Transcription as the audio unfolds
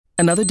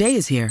Another day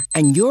is here,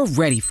 and you're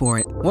ready for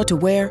it. What to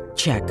wear?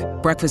 Check.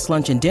 Breakfast,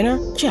 lunch, and dinner?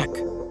 Check.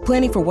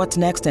 Planning for what's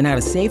next and how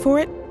to save for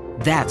it?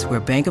 That's where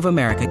Bank of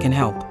America can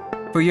help.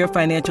 For your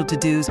financial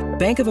to-dos,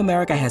 Bank of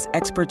America has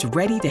experts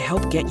ready to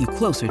help get you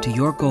closer to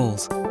your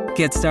goals.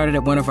 Get started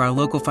at one of our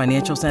local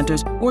financial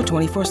centers or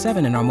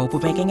 24/7 in our mobile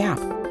banking app.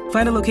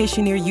 Find a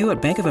location near you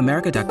at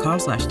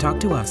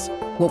bankofamerica.com/talktous.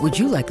 What would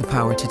you like the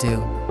power to do?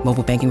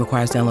 Mobile banking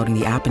requires downloading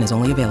the app and is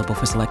only available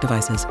for select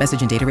devices.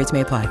 Message and data rates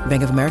may apply.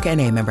 Bank of America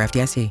N.A., member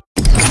FDIC.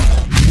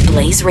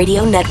 Blaze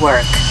Radio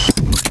Network.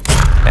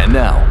 And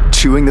now,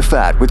 Chewing the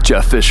Fat with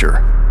Jeff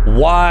Fisher.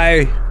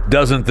 Why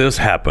doesn't this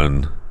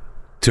happen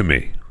to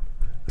me?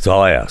 That's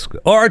all I ask.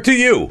 Or to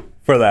you,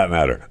 for that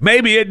matter.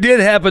 Maybe it did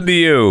happen to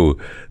you.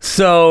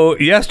 So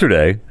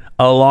yesterday,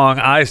 along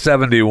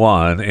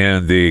I-71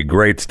 in the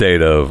great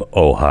state of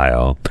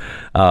Ohio,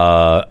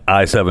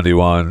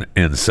 I-71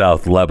 in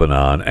South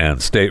Lebanon,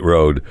 and State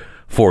Road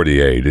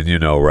 48, and you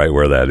know right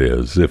where that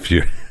is.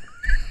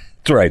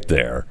 It's right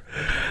there.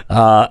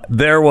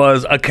 There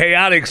was a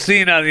chaotic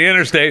scene on the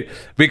interstate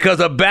because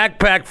a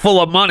backpack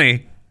full of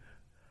money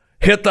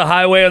hit the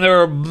highway, and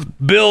there were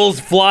bills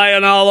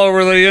flying all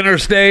over the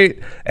interstate,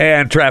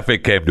 and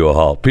traffic came to a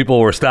halt. People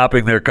were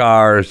stopping their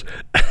cars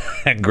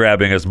and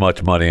grabbing as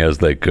much money as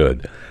they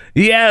could.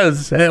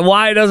 Yes, and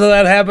why doesn't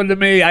that happen to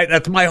me?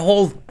 That's my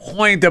whole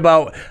point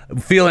about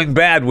feeling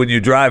bad when you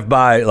drive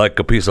by like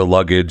a piece of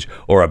luggage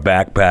or a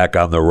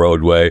backpack on the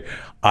roadway.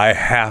 I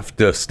have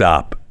to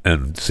stop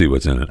and see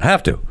what's in it. I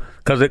have to,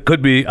 because it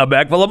could be a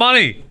bag full of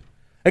money.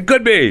 It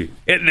could be.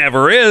 It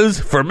never is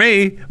for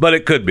me, but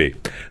it could be.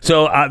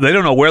 So they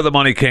don't know where the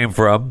money came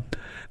from.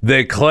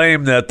 They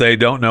claim that they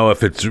don't know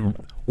if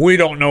we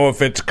don't know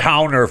if it's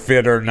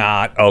counterfeit or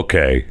not.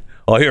 Okay.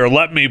 Well, here,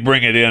 let me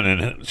bring it in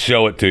and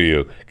show it to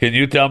you. Can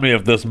you tell me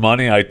if this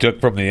money I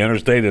took from the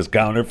interstate is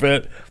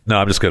counterfeit? No,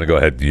 I'm just going to go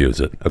ahead and use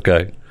it.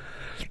 Okay.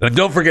 And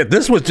don't forget,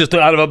 this was just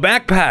out of a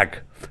backpack.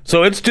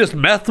 So it's just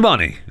meth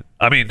money.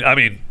 I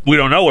mean, we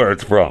don't know where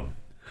it's from.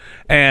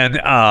 And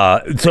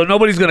so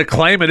nobody's going to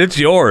claim it. It's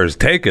yours.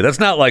 Take it. That's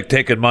not like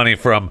taking money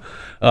from,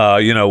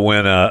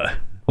 when an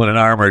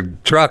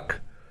armored truck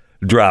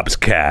drops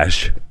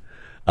cash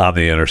on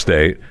the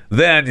interstate.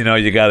 Then, you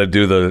have to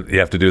do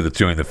the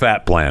chewing the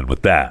fat plan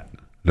with that.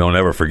 Don't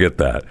ever forget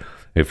that.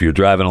 If you're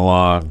driving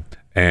along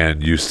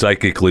and you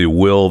psychically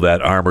will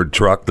that armored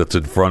truck that's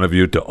in front of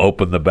you to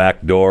open the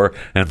back door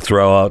and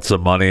throw out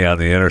some money on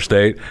the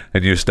interstate,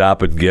 and you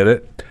stop and get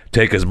it,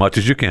 take as much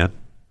as you can.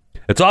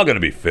 It's all going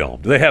to be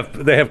filmed. They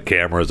have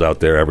cameras out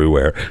there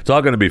everywhere. It's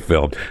all going to be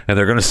filmed, and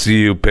they're going to see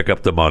you pick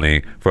up the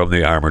money from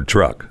the armored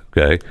truck.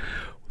 Okay,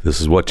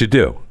 this is what you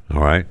do.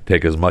 All right,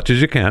 take as much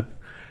as you can,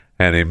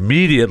 and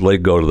immediately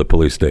go to the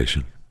police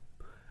station,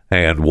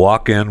 and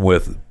walk in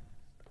with,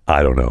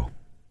 I don't know,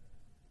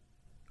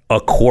 a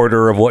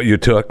quarter of what you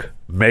took.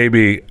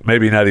 Maybe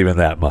not even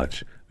that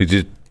much.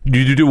 You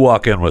do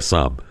walk in with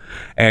some,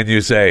 and you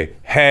say,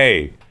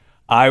 "Hey,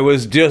 I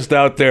was just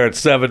out there at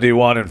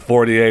 71 and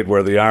 48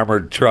 where the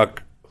armored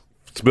truck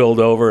spilled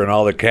over and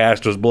all the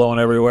cash was blowing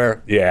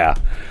everywhere." Yeah.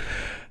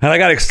 And I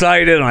got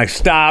excited, and I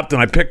stopped,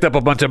 and I picked up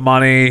a bunch of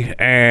money,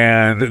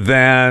 and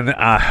then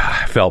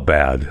I felt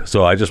bad.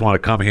 So I just want to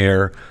come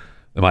here.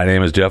 My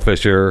name is Jeff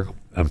Fisher.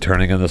 I'm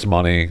turning in this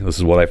money. This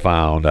is what I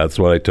found. That's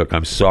what I took.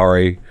 I'm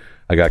sorry.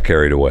 I got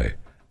carried away.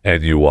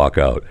 And you walk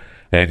out.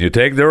 And you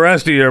take the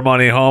rest of your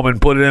money home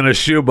and put it in a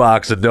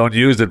shoebox and don't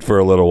use it for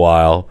a little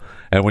while.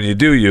 And when you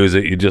do use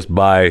it, you just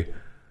buy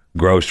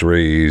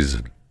groceries,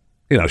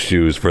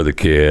 shoes for the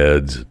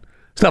kids,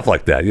 stuff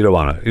like that. You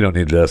don't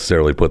need to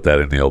necessarily put that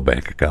in the old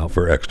bank account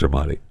for extra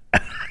money.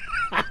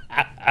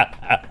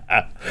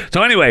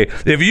 So anyway,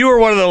 if you were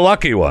one of the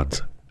lucky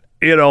ones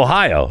in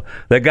Ohio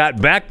that got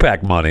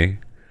backpack money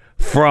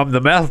from the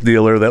meth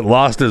dealer that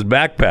lost his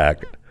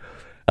backpack,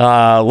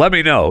 let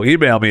me know.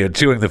 Email me at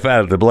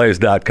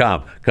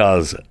chewingthefat@theblaze.com,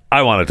 because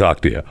I want to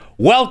talk to you.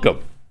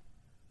 Welcome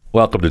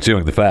to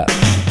Chewing the Fat.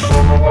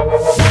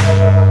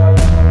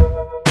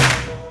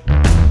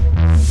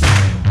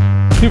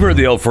 You've heard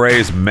the old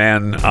phrase,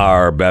 men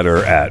are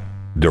better at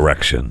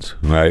directions,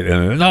 right?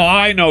 And no,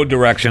 I know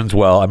directions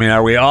well. I mean,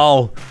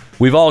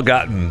 we've all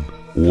gotten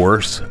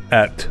worse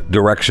at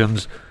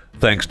directions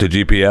thanks to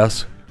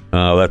GPS.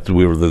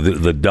 We were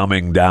the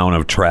dumbing down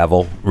of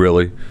travel,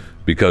 really,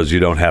 because you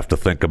don't have to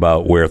think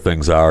about where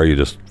things are. You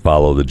just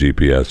follow the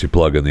GPS. You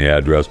plug in the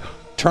address.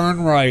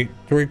 Turn right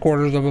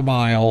 3/4 of a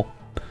mile.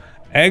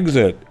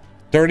 Exit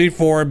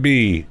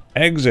 34B.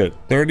 Exit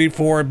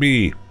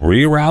 34B.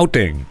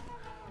 Rerouting.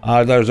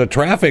 There's a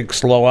traffic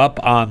slow up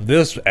on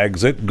this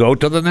exit. Go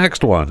to the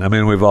next one. I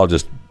mean, we've all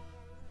just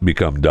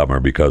become dumber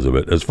because of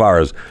it as far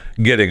as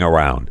getting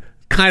around.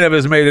 Kind of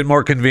has made it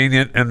more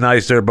convenient and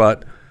nicer,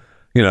 but,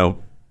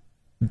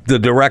 the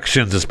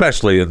directions,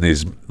 especially in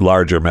these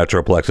larger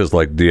metroplexes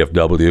like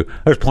DFW,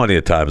 there's plenty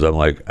of times I'm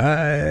like,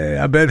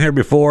 I've been here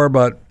before,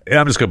 but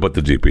I'm just going to put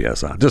the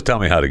GPS on. Just tell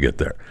me how to get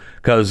there.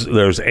 because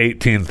there's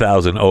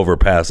 18,000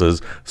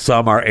 overpasses.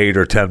 Some are 8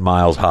 or 10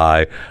 miles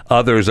high.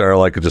 Others are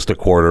like just a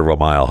quarter of a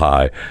mile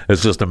high.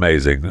 It's just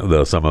amazing,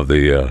 some of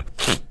the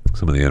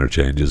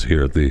interchanges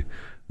here at the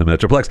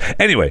Metroplex.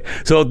 Anyway,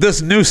 so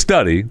this new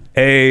study,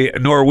 a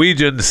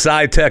Norwegian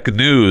SciTech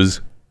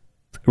News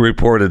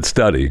reported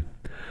study,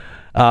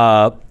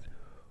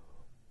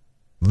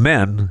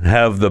 men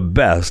have the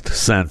best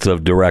sense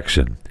of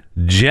direction.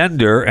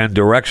 Gender and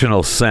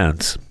directional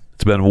sense,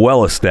 it's been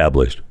well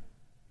established.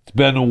 It's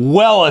been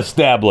well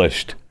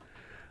established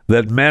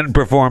that men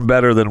perform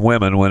better than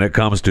women when it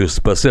comes to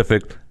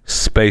specific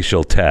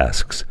spatial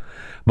tasks.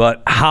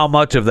 But how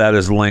much of that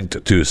is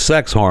linked to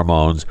sex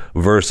hormones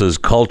versus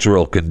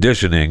cultural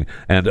conditioning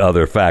and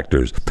other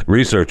factors?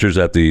 Researchers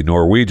at the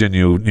Norwegian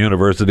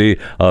University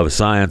of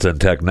Science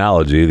and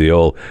Technology, the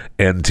old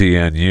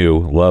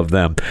NTNU, love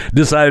them,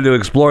 decided to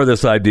explore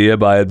this idea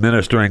by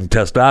administering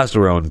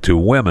testosterone to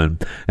women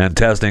and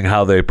testing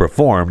how they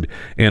performed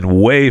in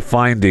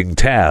wayfinding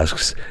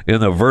tasks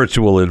in a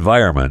virtual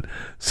environment.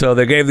 So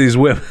they gave these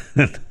women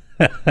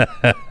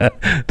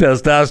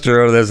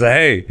testosterone. They say,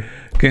 hey,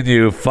 can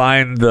you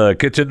find the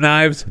kitchen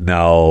knives?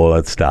 No,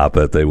 let's stop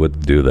it. They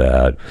wouldn't do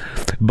that.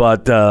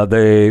 But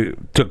they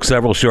took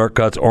several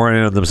shortcuts,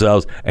 oriented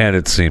themselves, and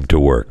it seemed to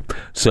work.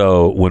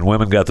 So when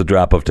women got the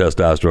drop of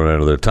testosterone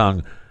out of their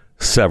tongue,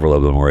 several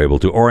of them were able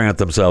to orient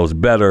themselves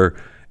better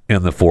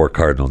in the 4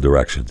 cardinal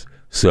directions.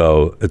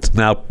 So it's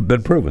now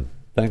been proven,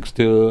 thanks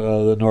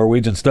to the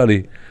Norwegian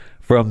study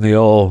from the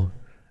old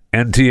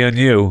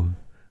NTNU,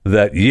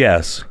 that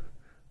yes,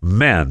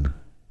 men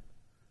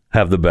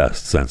have the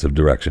best sense of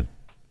direction.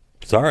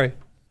 Sorry.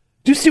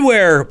 Do you see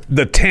where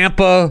the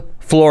Tampa,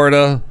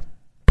 Florida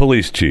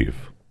police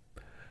chief,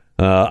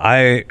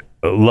 I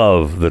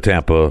love the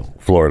Tampa,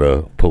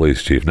 Florida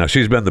police chief. Now,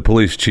 she's been the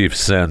police chief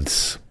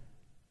since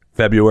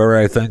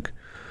February, I think,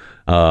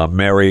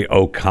 Mary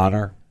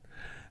O'Connor.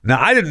 Now,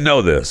 I didn't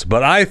know this,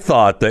 but I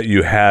thought that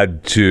you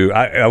had to,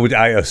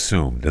 I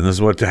assumed, and this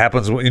is what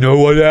happens, you know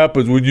what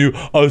happens when you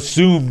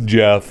assume,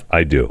 Jeff?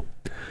 I do.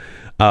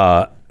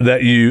 That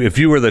if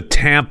you were the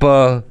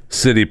Tampa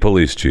City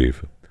police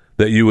chief,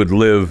 that you would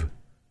live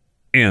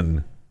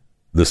in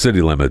the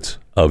city limits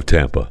of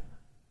Tampa.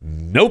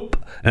 Nope.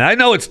 And I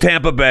know it's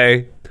Tampa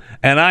Bay,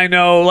 and I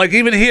know, like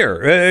even here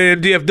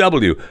in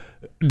DFW,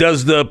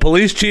 does the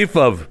police chief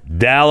of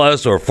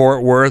Dallas or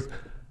Fort Worth,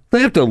 they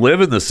have to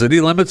live in the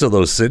city limits of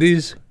those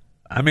cities?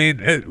 I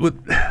mean,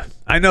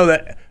 I know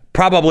that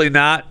probably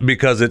not,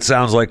 because it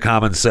sounds like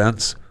common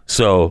sense,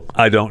 so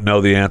I don't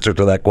know the answer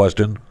to that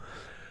question.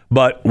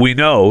 But we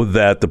know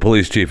that the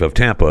police chief of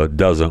Tampa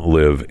doesn't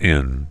live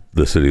in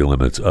the city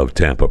limits of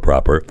Tampa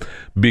proper,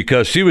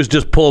 because she was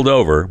just pulled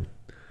over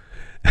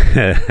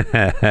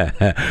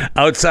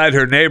outside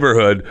her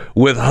neighborhood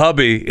with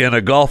hubby in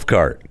a golf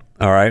cart.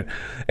 All right.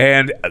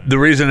 And the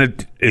reason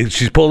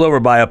she's pulled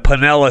over by a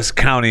Pinellas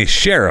County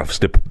Sheriff's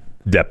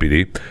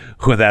deputy,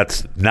 who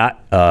that's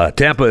not,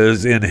 Tampa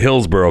is in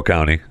Hillsborough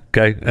County,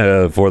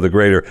 okay, for the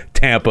greater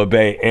Tampa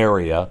Bay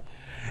area.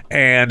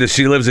 And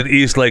she lives in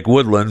East Lake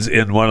Woodlands,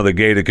 in one of the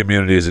gated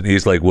communities in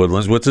East Lake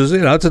Woodlands, which is,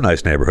 it's a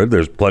nice neighborhood.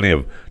 There's plenty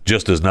of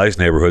just as nice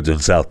neighborhoods in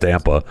South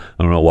Tampa.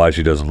 I don't know why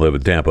she doesn't live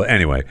in Tampa.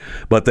 Anyway,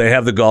 but they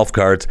have the golf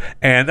carts.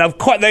 And of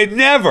course, they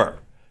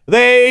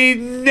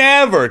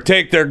never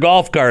take their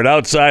golf cart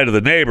outside of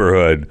the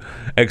neighborhood,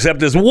 except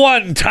this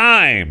one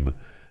time.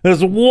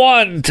 There's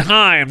one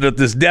time that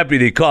this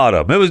deputy caught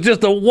him. It was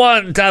just a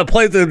one time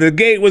place. The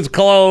gate was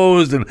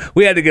closed, and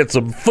we had to get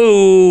some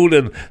food,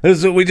 and this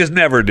is what we just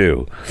never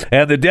do.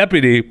 And the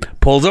deputy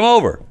pulls him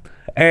over,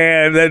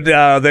 and then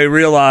they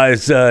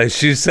realize,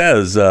 she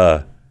says,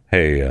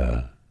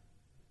 "Hey,"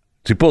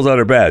 she pulls out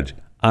her badge.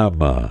 I'm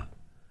the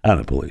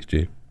police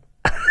chief,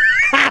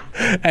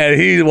 and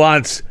he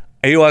wants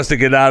to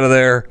get out of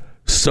there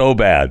so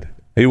bad.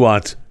 He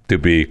wants to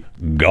be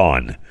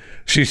gone.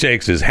 She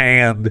shakes his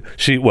hand.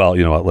 Well,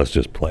 you know what? Let's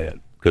just play it,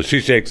 because she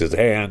shakes his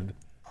hand.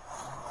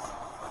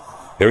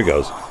 Here he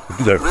goes.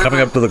 They're coming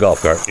up to the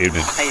golf cart.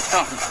 Evening. How you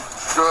doing?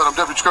 Good. I'm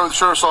Deputy Jacoby, the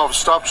Sheriff's Office.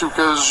 Stopped you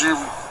because you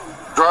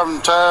driving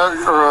tag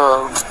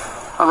or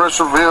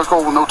unregistered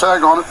vehicle with no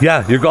tag on it.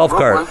 Yeah, your golf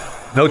cart.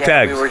 No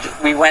tags.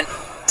 We went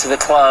to the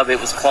club.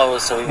 It was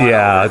closed, so we went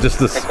over just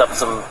this. Picked up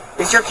some.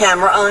 Is your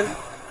camera on?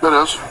 It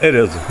is. It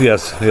is.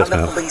 Yes, I'm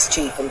ma'am. the police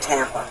chief in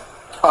Tampa.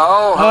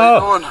 Oh, how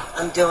you doing?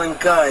 I'm doing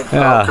good.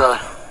 Yeah. Okay.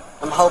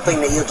 I'm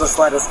hoping that you'll just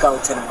let us go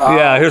tonight.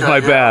 Yeah, here's my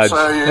badge.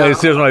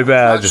 Here's my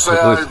badge.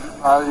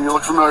 You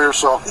look familiar,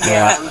 so.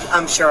 Yeah,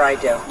 I'm sure I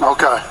do.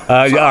 Okay.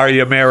 Are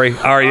you, Mary?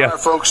 Are you? All right,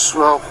 folks.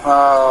 Well,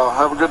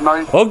 have a good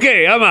night.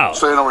 Okay, I'm out.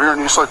 Staying over here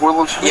in East Lake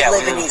Woodlands? We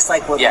live in East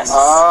Lake Woodlands. Yes.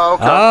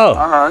 Okay. Oh.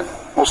 All right.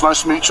 Well, it's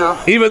nice to meet you.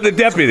 Even the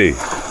deputy.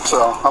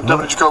 So, I'm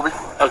Deputy Jacoby.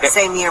 Okay.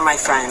 Same here, my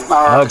friend.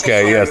 All right.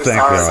 Okay, yes, thank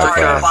you.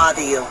 Sorry to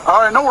bother you.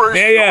 All right, no worries.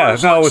 Yeah.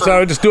 No,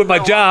 sorry, just doing my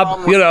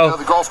job, you know.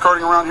 The golf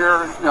carting around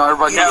here,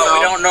 everybody No, gets we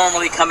out. don't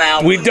normally come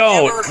out. We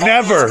don't.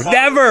 Never. We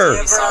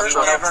saw we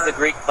went up to the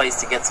Greek place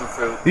to get some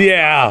fruit.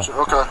 Yeah.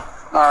 Okay. All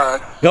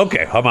right.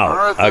 Okay, I'm out.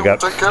 All right, then,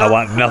 take care. I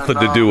want nothing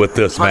to do with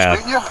this, nice man.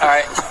 meeting you. All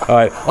right. All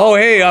right. Oh,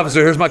 hey,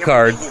 officer, here's my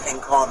card. Anything,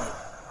 call me.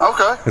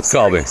 Okay. It's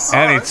called me.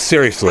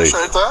 Seriously.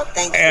 Appreciate that.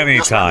 Thank you.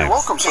 Anytime. You're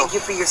welcome, sir. Thank you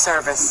for your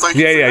service. Thank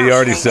you. Yeah, you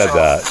already said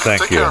that.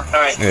 Thank Take you. care. All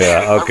right.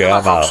 Yeah, okay,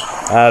 I'm out.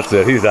 That's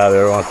it. He's out of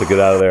there. Wants to get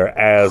out of there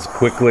as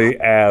quickly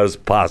as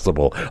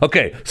possible.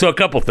 Okay, so a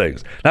couple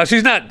things. Now,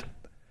 she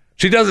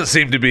doesn't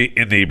seem to be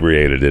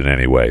inebriated in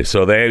any way.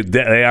 So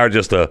they are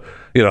just a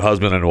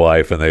husband and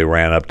wife, and they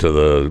ran up to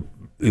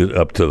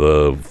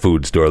the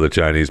food store, the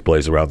Chinese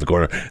place around the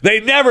corner. They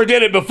never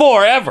did it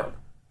before, ever.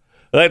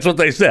 That's what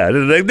they said.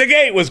 The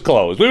gate was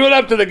closed. We went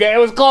up to the gate. It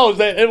was closed.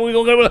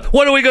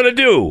 What are we going to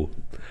do?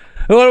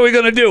 What are we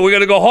going to do? We're going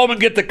to go home and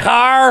get the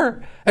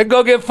car and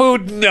go get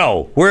food?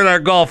 No. We're in our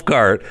golf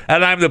cart,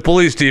 and I'm the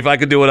police chief. I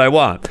can do what I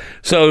want.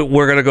 So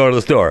we're going to go to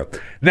the store.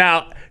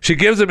 Now, she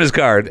gives him his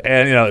card,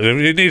 and, if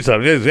you need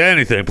something,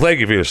 anything, thank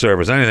you for your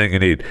service, anything you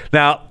need.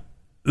 Now,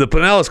 the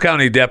Pinellas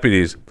County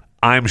deputies,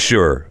 I'm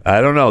sure,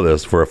 I don't know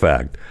this for a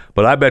fact,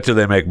 but I bet you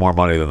they make more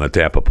money than the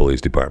Tampa Police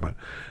Department.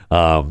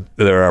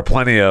 There are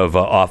plenty of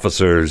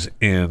officers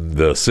in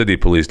the city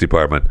police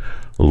department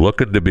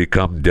looking to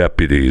become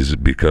deputies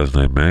because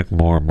they make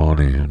more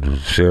money than the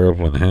sheriff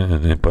in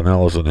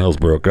Pinellas and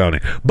Hillsborough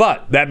County.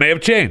 But that may have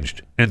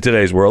changed in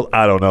today's world.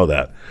 I don't know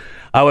that.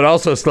 I would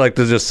also like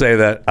to just say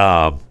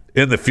that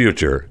in the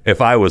future, if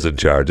I was in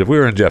charge, if we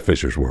were in Jeff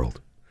Fisher's world,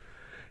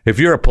 if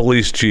you're a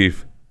police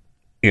chief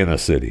in a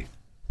city,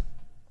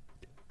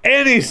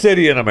 any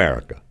city in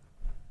America,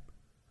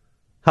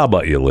 how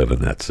about you live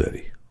in that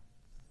city?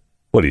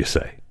 What do you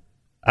say?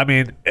 I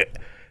mean,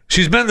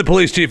 she's been the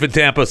police chief in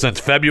Tampa since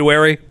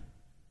February.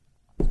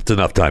 It's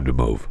enough time to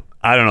move.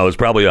 I don't know. There's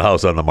probably a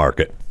house on the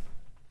market.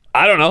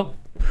 I don't know.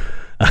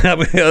 I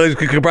mean, you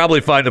could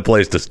probably find a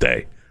place to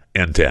stay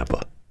in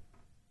Tampa.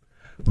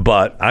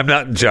 But I'm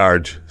not in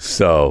charge,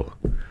 so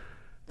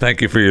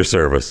thank you for your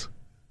service.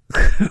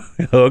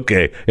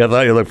 Okay. I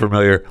thought you looked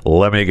familiar.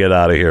 Let me get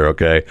out of here,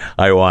 okay?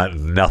 I want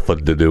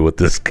nothing to do with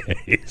this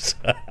case.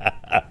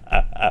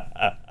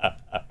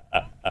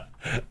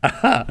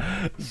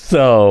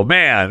 So,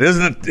 man,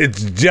 isn't it?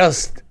 It's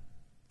just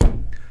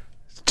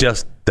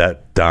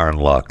that darn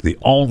luck. The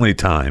only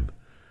time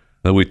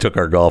that we took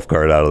our golf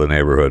cart out of the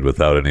neighborhood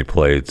without any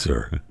plates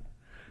or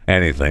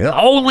anything. The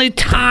only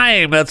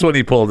time. That's when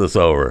he pulled us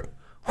over.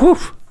 Whew.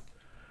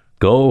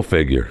 Go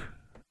figure.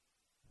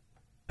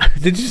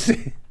 Did you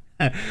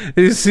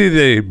see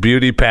the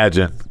beauty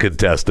pageant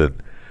contestant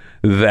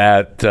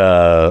that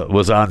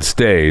was on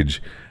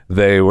stage?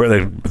 They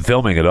were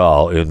filming it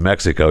all in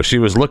Mexico. She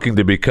was looking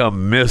to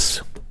become Miss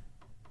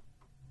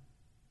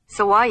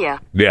Sawaya.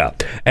 Yeah,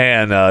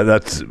 and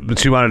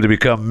she wanted to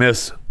become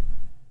Miss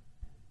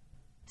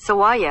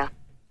Sawaya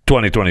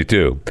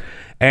 2022.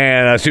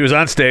 And she was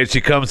on stage.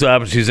 She comes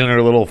up, and she's in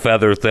her little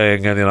feather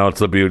thing, and, it's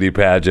the beauty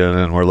pageant,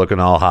 and we're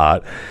looking all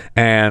hot.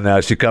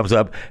 And she comes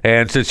up,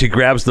 and so she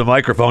grabs the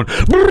microphone,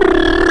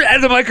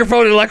 and the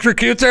microphone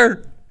electrocutes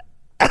her.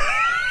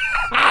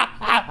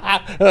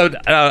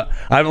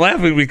 I'm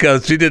laughing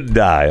because she didn't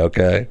die,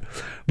 okay?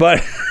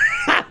 But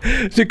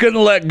she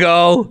couldn't let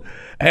go,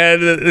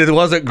 and it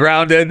wasn't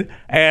grounded,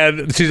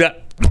 and she's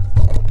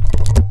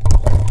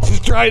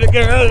trying to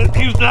get her, it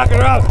keeps knocking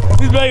her out.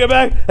 She's making it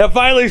back, and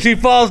finally she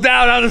falls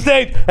down on the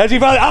stage, and she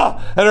finally,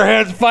 and her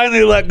hands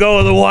finally let go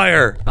of the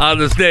wire on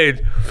the stage.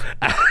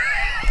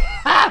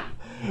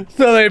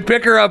 So they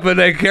pick her up and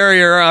they carry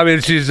her. I mean,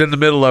 she's in the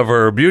middle of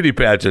her beauty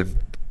pageant,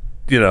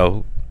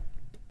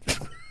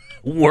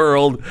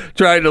 world,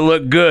 trying to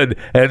look good,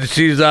 and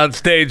she's on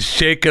stage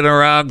shaking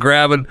around,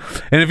 grabbing.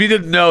 And if you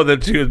didn't know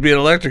that she was being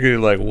electrocuted,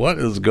 like, what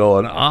is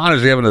going on?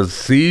 Is she having a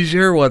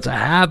seizure? What's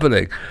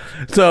happening?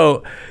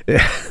 So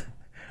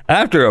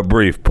after a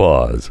brief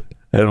pause,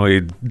 and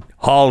we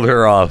hauled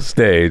her off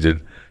stage,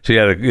 and she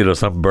had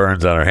some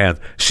burns on her hands,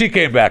 she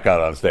came back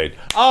out on stage.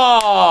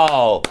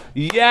 Oh,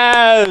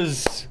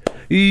 yes,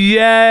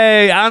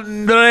 yay,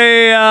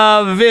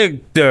 Andrea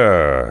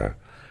Victor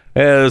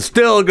is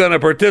still going to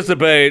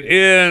participate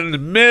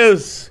in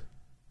Miss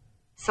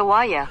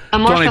Sawaya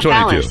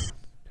 2022.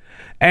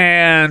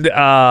 And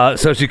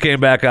so she came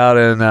back out,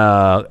 and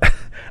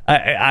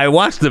I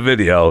watched the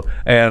video,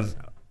 and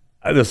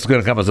this is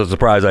going to come as a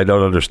surprise. I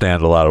don't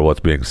understand a lot of what's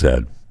being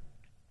said.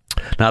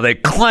 Now, they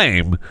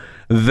claim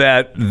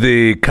that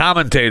the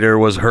commentator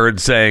was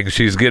heard saying,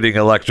 she's getting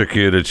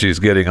electrocuted, she's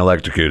getting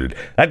electrocuted.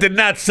 That did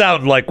not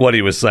sound like what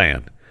he was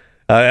saying.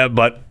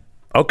 But,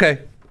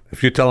 okay.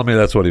 If you're telling me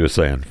that's what he was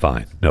saying,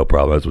 fine. No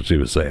problem. That's what she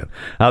was saying.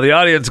 Now, the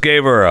audience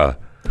gave her a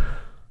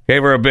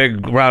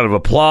big round of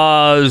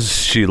applause.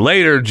 She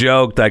later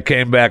joked, I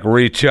came back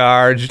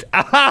recharged.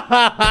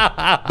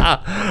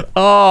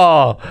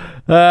 Oh,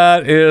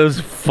 that is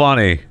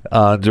funny,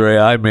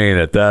 Andrea. I mean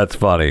it. That's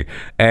funny.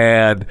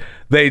 And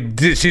she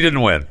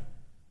didn't win.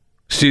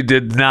 She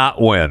did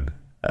not win.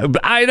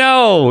 I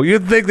know.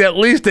 You'd think that at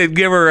least they'd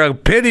give her a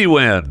pity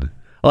win.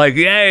 Like,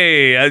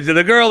 yay,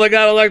 the girl that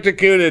got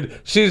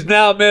electrocuted, she's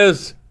now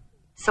Miss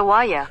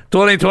Sawaya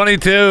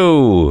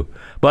 2022.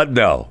 But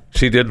no,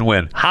 she didn't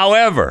win.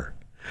 However,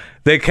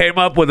 they came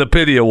up with a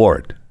pity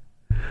award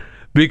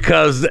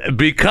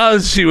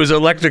because she was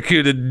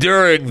electrocuted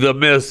during the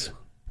Miss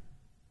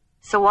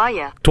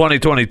Sawaya.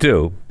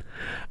 2022.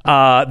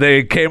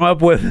 They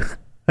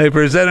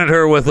presented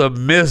her with a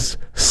Miss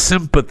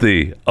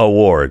Sympathy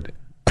Award.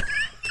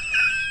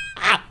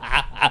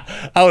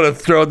 I would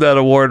have thrown that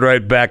award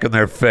right back in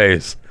their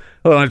face.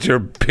 I want your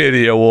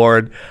pity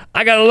award.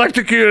 I got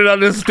electrocuted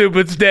on this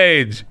stupid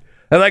stage,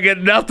 and I get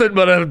nothing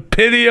but a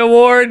pity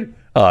award?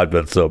 Oh, I've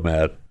been so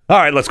mad. All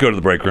right, let's go to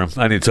the break room.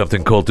 I need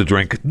something cold to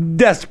drink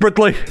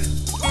desperately.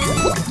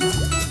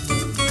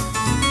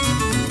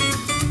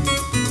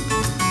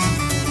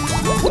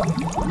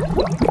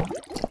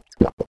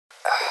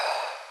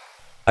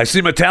 I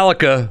see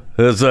Metallica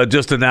has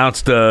just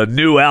announced a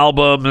new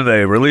album.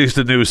 They released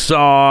a new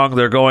song.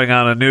 They're going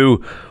on a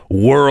new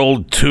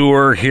world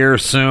tour here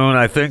soon.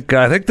 I think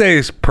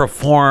they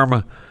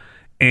perform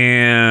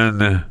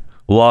in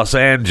Los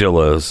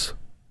Angeles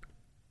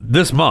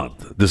this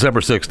month,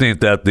 December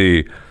 16th, at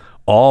the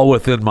All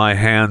Within My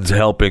Hands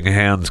Helping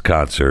Hands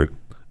concert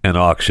and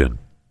auction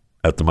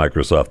at the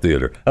Microsoft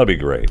Theater. That'll be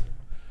great.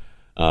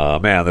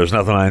 Man, there's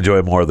nothing I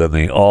enjoy more than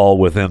the All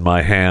Within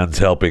My Hands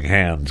Helping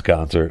Hands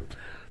concert.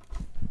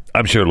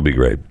 I'm sure it'll be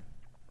great.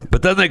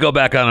 But then they go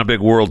back on a big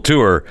world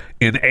tour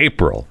in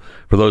April.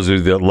 For those of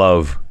you that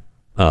love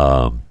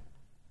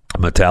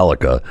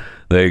Metallica,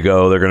 they're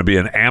going to be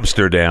in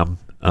Amsterdam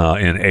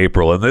in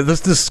April. And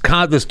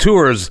this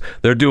tour is,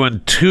 they're doing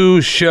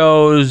 2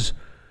 shows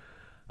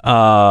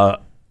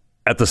at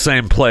the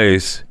same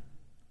place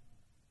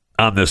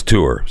on this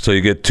tour. So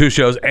you get 2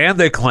 shows, and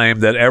they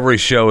claim that every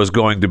show is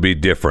going to be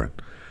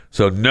different.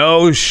 So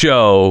no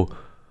show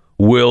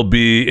will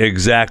be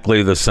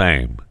exactly the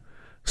same.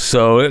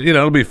 So,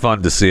 it'll be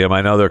fun to see them.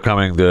 I know they're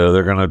going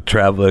to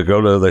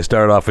travel. They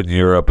start off in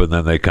Europe, and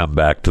then they come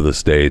back to the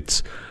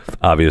States.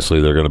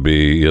 Obviously, they're going to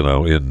be,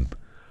 in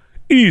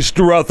East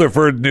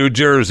Rutherford, New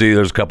Jersey.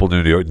 There's a couple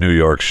New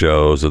York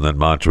shows, and then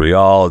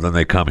Montreal, and then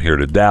they come here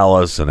to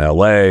Dallas and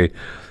L.A.,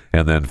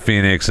 and then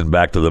Phoenix, and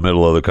back to the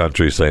middle of the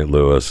country, St.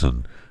 Louis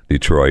and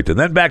Detroit, and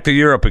then back to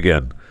Europe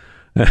again.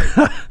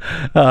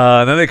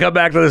 And then they come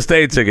back to the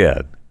States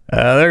again.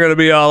 They're going to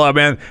be all out,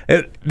 man.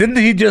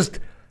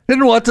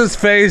 Didn't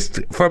what's-his-face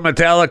from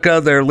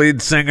Metallica, their lead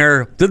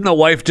singer, didn't the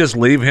wife just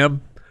leave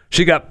him?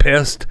 She got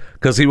pissed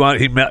because he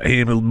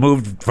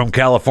moved from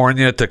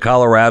California to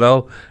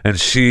Colorado, and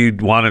she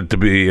wanted to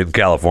be in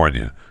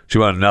California. She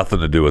wanted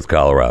nothing to do with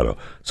Colorado.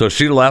 So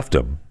she left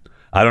him.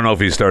 I don't know if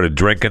he started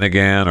drinking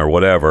again or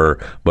whatever,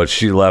 but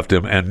she left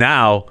him. And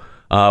now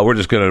we're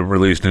just going to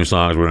release new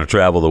songs. We're going to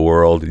travel the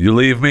world. You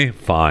leave me?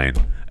 Fine.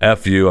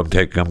 F you. I'm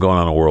going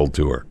on a world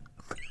tour.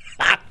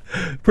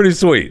 Pretty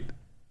sweet.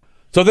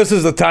 So this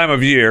is the time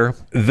of year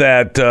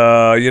that,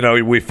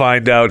 we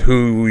find out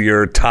who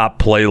your top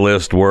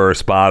playlist were,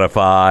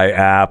 Spotify,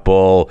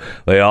 Apple.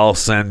 They all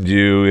send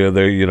you,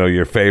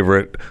 your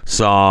favorite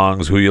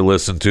songs, who you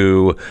listen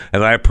to.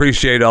 And I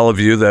appreciate all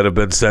of you that have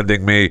been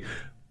sending me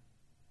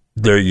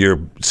your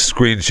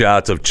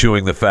screenshots of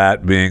Chewing the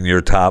Fat being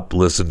your top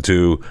listened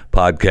to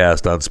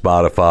podcast on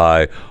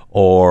Spotify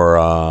or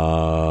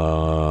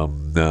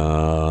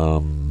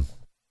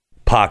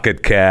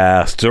Pocket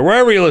Casts or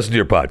wherever you listen to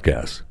your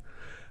podcasts.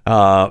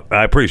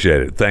 I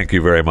appreciate it. Thank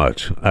you very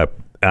much.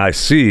 I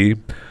see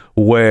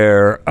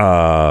where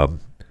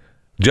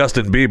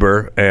Justin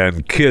Bieber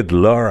and Kid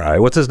Laroi.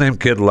 What's his name?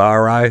 Kid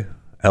Laroi?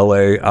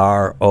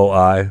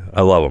 Laroi.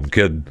 I love him.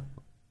 Kid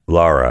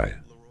Laroi.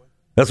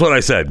 That's what I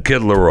said.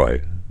 Kid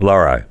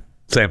Laroi.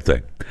 Same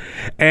thing.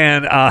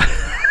 And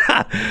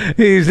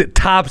he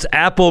tops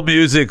Apple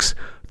Music's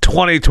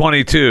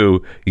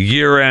 2022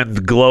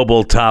 year-end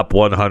global top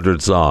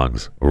 100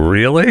 songs.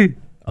 Really?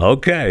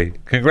 Okay.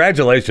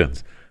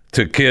 Congratulations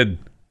to Kid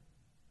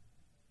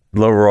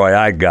Laroi.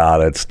 I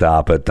got it.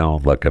 Stop it.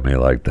 Don't look at me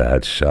like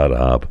that. Shut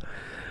up.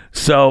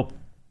 So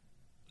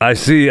I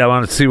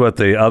want to see what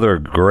the other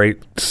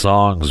great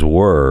songs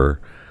were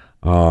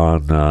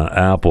on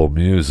Apple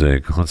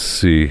Music. Let's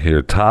see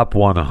here. Top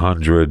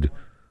 100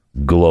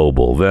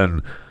 global.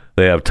 Then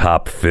they have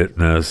top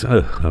fitness.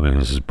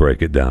 Let's just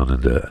break it down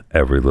into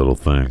every little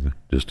thing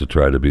just to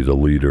try to be the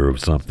leader of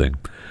something.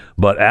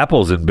 But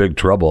Apple's in big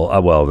trouble.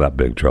 Well, not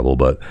big trouble,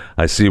 but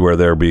I see where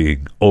they're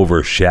being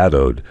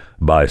overshadowed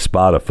by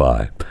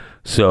Spotify.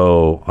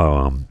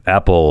 So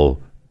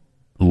Apple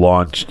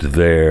launched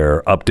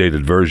their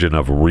updated version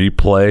of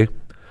Replay,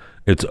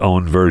 its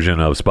own version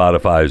of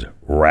Spotify's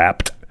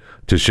Wrapped,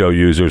 to show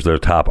users their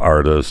top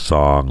artists,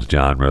 songs,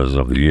 genres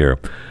of the year.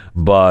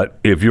 But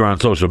if you're on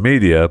social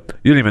media,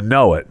 you didn't even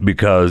know it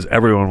because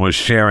everyone was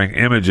sharing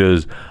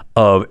images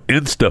of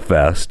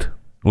InstaFest,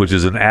 which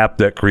is an app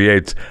that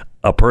creates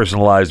a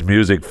personalized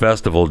music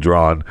festival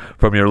drawn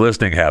from your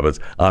listening habits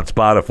on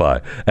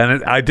Spotify.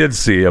 And I did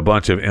see a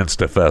bunch of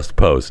InstaFest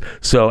posts.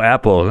 So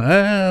Apple,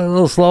 a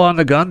little slow on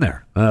the gun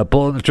there,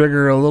 pulling the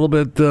trigger a little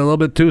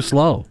bit too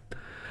slow.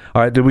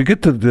 All right, did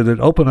it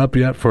open up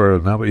yet for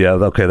number? Yeah,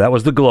 okay, that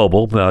was the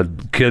global.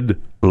 Kid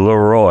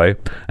Laroi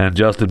and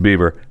Justin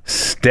Bieber,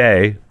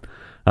 Stay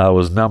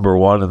was number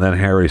one, and then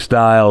Harry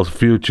Styles,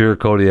 Future,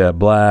 Kodiak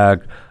Black,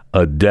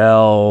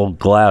 Adele,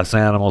 Glass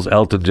Animals,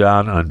 Elton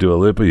John on Dua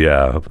Lipa,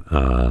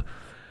 yeah.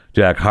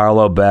 Jack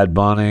Harlow, Bad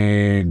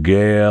Bunny,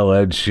 Gail,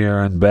 Ed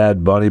Sheeran,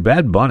 Bad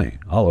Bunny,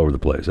 all over the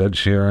place. Ed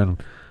Sheeran,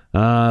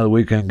 The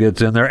Weeknd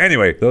gets in there.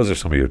 Anyway, those are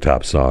some of your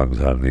top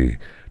songs on the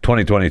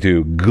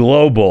 2022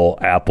 Global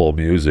Apple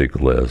Music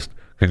list.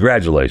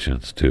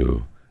 Congratulations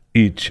to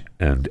each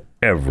and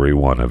every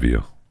one of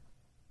you.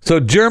 So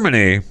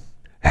Germany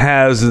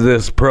has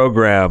this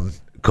program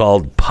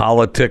called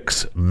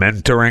Politics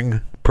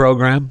Mentoring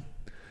Program,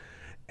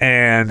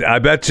 and I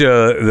bet you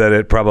that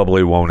it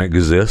probably won't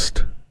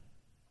exist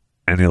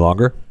any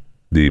longer,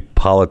 the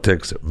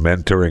Politics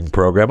Mentoring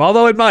Program,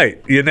 although it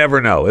might. You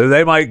never know.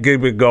 They might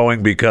keep it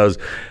going because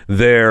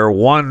their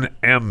one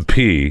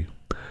MP,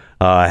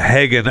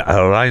 Hagen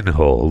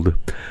Reinhold,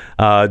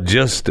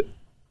 just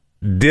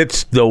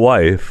ditched the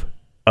wife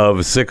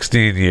of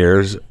 16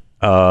 years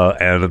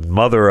and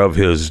mother of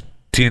his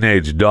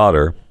teenage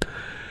daughter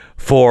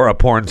for a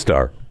porn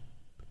star.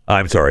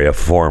 I'm sorry, a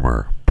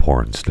former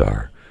porn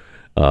star,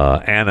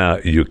 Anna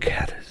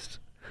Eucadis.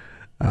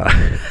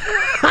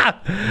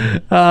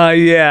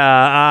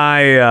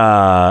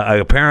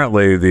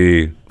 Apparently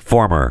the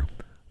former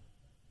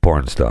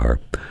porn star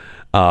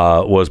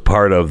was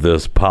part of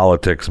this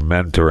politics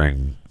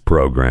mentoring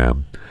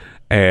program,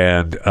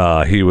 and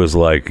he was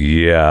like,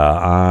 "Yeah,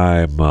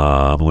 I'm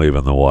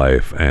leaving the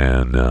wife,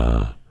 and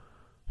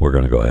we're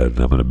going to go ahead and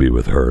I'm going to be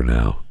with her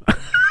now."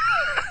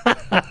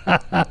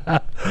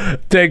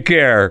 Take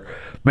care.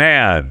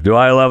 Man, do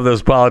I love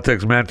this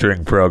politics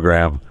mentoring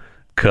program,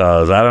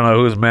 because I don't know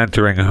who's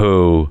mentoring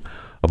who,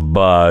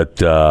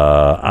 but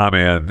I'm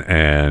in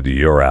and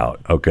you're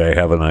out. Okay,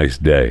 have a nice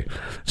day.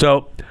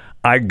 So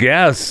I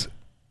guess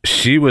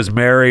she was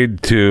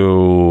married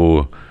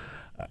to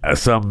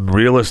some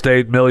real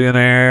estate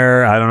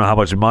millionaire. I don't know how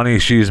much money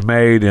she's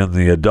made in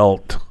the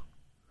adult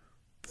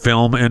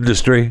film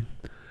industry.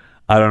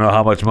 I don't know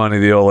how much money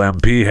the old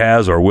MP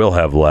has or will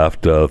have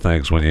left.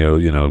 Thanks when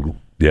you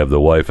have the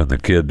wife and the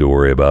kid to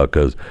worry about.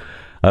 Because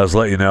I was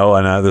letting you know,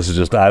 and this is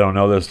just, I don't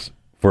know this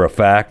for a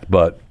fact,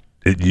 but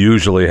it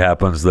usually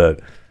happens that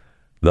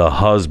the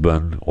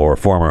husband or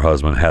former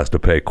husband has to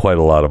pay quite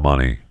a lot of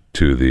money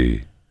to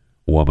the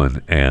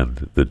woman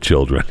and the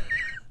children.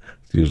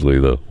 It's usually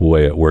the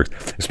way it works,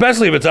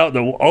 especially if it's out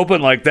in the open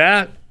like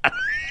that.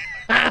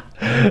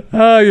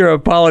 Oh, you're a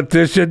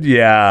politician?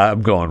 Yeah,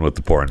 I'm going with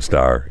the porn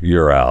star.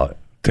 You're out.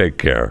 Take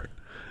care.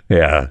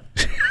 Yeah.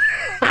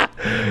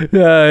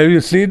 Have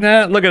you seen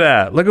that? Look at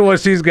that. Look at what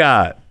she's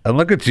got. And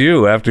look at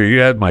you after you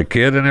had my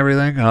kid and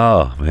everything.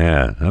 Oh,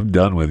 man, I'm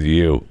done with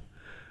you.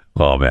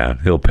 Oh,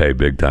 man, he'll pay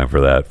big time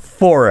for that.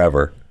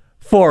 Forever.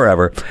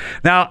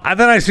 Now,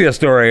 then I see a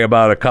story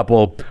about a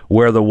couple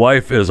where the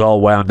wife is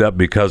all wound up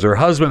because her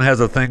husband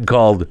has a thing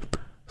called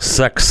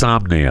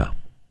sexsomnia.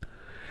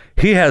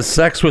 He has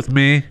sex with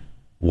me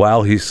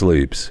while he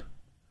sleeps.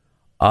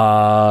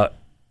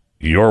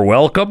 You're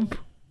welcome.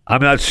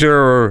 I'm not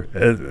sure.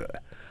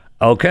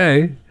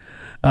 Okay.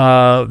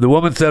 The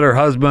woman said her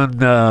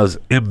husband's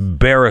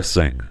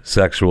embarrassing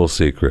sexual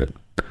secret.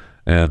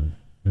 And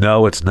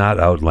no, it's not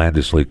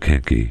outlandishly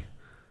kinky.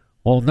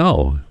 Well,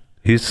 no.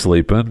 He's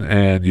sleeping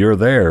and you're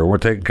there. We're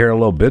taking care of a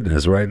little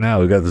business right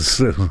now. We got this,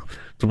 some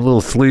little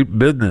sleep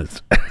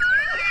business.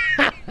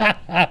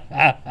 I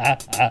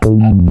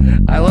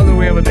love that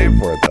we have a name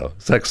for it, though.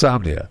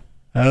 Sexsomnia.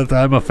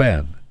 I'm a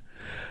fan.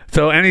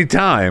 So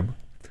anytime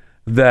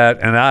that,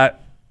 and I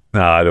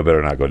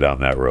better not go down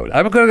that road.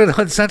 I'm going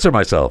to censor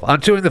myself.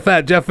 I'm Chewing the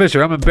Fat, Jeff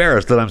Fisher. I'm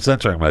embarrassed that I'm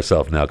censoring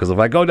myself now, because if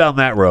I go down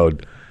that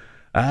road,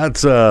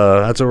 that's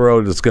a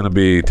road that's going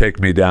to take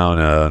me down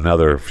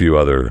another few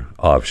other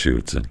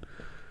offshoots, and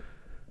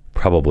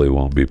probably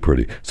won't be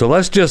pretty. So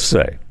let's just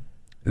say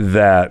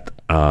that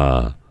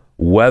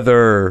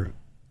whether,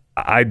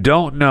 I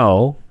don't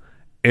know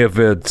if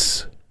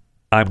it's,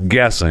 I'm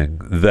guessing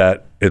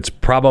that it's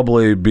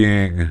probably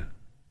being,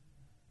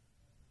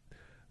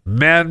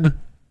 men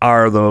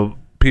are the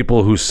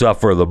people who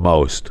suffer the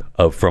most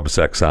from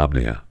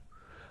sexsomnia.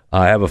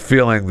 I have a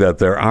feeling that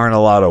there aren't a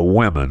lot of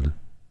women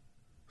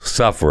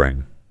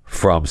suffering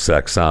from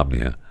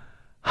sexsomnia.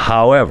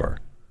 However,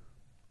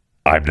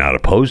 I'm not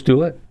opposed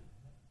to it.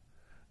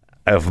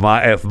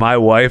 If my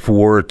wife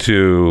were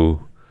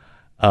to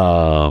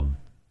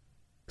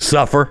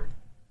suffer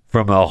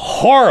from a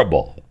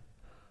horrible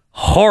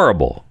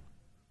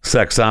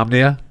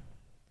sexsomnia,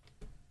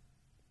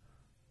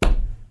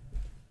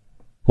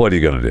 what are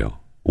you going to do?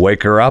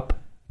 Wake her up?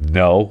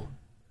 No.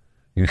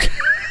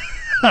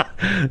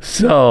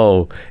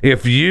 So,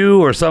 if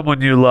you or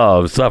someone you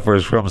love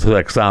suffers from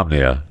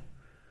sexsomnia,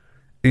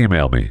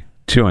 email me,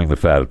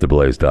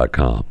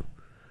 chewingthefat@theblaze.com,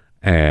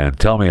 and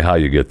tell me how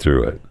you get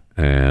through it,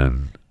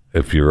 and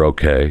if you're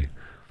okay.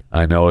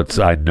 I know it's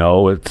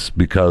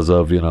because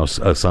of,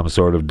 some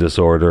sort of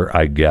disorder.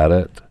 I get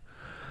it.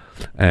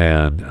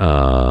 And,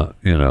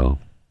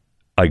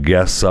 I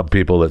guess some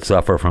people that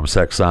suffer from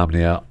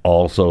sexsomnia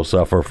also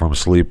suffer from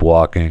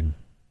sleepwalking.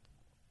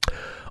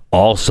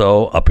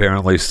 Also,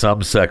 apparently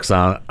some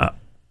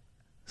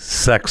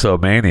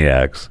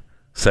sexomaniacs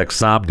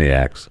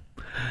sexsomniacs,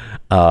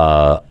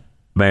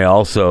 may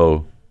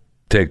also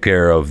take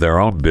care of their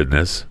own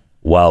business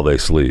while they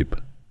sleep.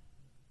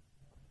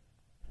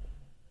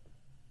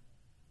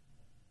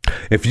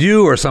 If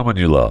you or someone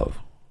you love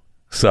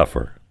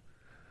suffer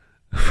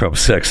from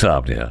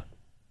sexsomnia,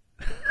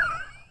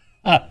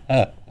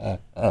 I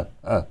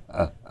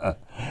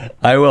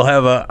will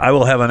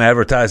have an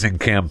advertising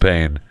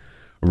campaign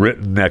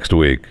written next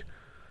week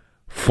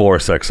for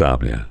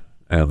sexsomnia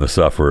and the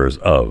sufferers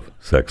of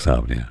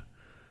sexsomnia.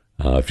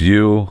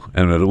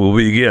 And it will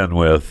begin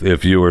with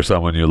if you or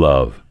someone you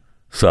love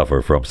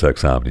suffer from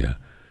sexsomnia.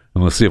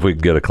 And we'll see if we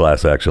can get a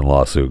class action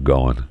lawsuit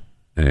going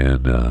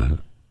and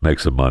make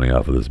some money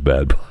off of this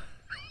bad boy.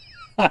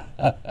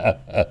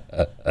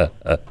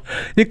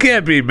 You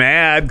can't be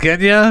mad, can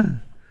you?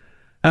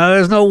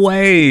 There's no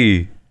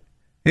way.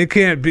 You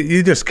can't be.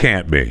 You just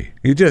can't be.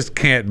 You just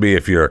can't be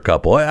if you're a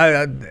couple.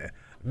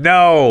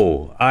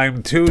 No,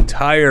 I'm too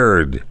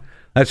tired.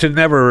 There should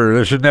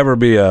never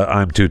be a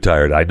I'm too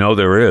tired. I know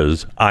there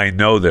is.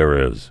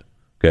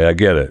 Okay, I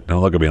get it.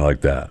 Don't look at me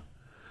like that.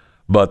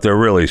 But there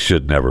really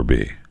should never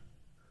be.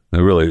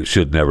 There really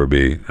should never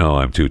be, oh,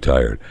 I'm too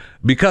tired.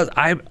 Because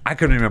I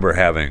can remember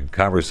having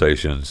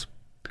conversations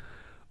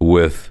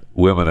with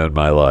women in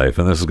my life,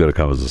 and this is going to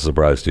come as a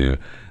surprise to you,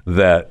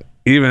 that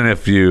even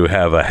if you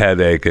have a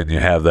headache and you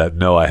have that,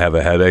 no, I have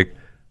a headache,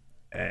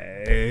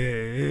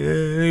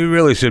 it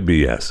really should be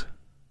yes.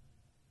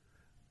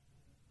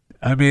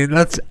 I mean,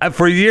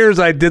 for years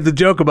I did the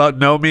joke about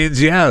no means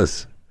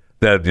yes.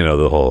 Then,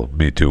 the whole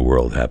Me Too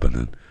world happened,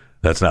 and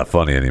that's not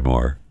funny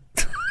anymore.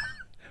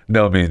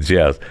 No means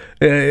yes.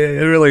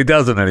 It really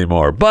doesn't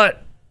anymore.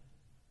 But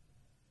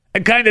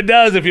it kind of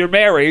does if you're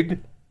married.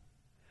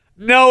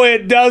 No,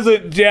 it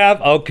doesn't, Jeff.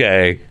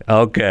 Okay.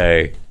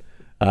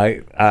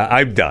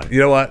 I'm done. You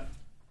know what?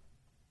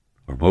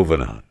 We're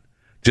moving on.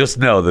 Just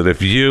know that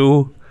if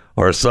you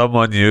or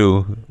someone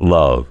you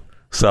love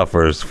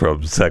suffers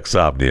from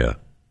sexsomnia,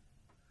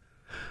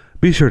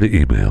 be sure to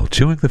email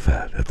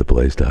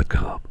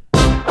chewingthefat@theblaze.com.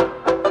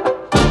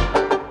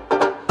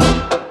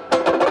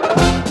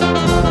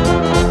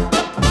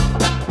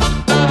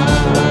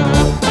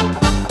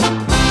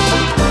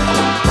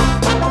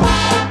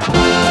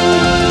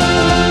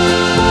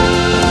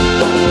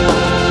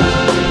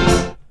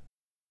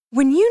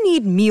 When you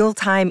need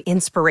mealtime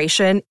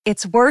inspiration,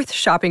 it's worth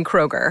shopping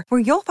Kroger,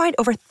 where you'll find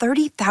over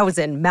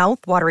 30,000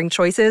 mouth-watering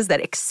choices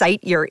that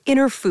excite your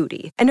inner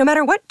foodie. And no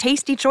matter what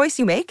tasty choice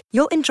you make,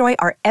 you'll enjoy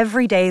our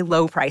everyday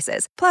low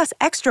prices, plus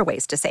extra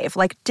ways to save,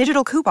 like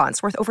digital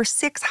coupons worth over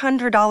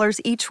 $600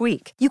 each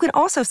week. You can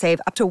also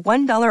save up to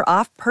 $1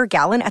 off per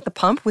gallon at the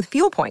pump with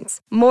fuel points.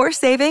 More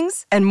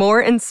savings and more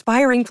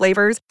inspiring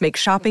flavors make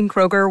shopping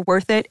Kroger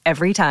worth it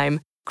every time.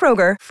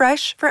 Kroger,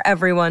 fresh for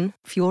everyone.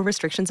 Fuel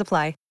restrictions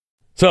apply.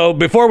 So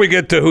before we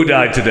get to who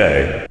died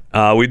today,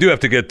 we do have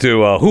to get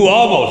to who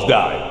almost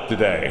died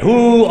today.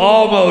 Who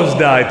almost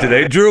died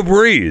today? Drew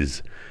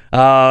Brees,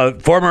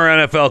 former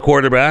NFL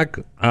quarterback,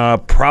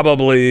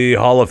 probably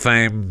Hall of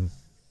Fame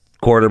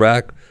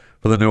quarterback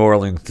for the New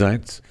Orleans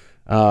Saints.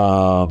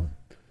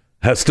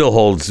 Still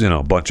holds,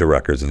 a bunch of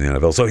records in the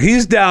NFL. So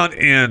he's down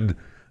in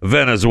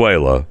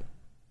Venezuela,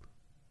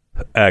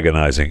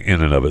 agonizing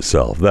in and of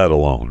itself. That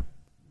alone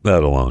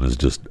is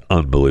just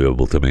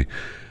unbelievable to me.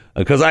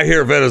 Because I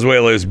hear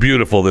Venezuela is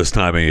beautiful this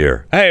time of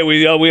year. Hey,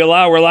 we're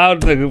allowed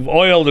the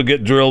oil to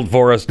get drilled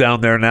for us down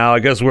there now. I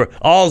guess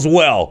all's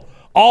well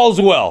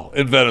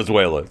in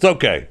Venezuela. It's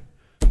okay.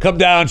 Come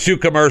down,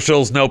 shoot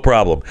commercials, no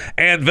problem.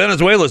 And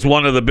Venezuela is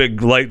one of the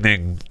big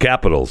lightning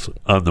capitals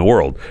in the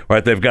world,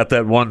 right? They've got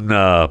that one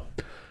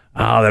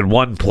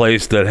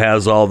place that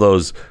has all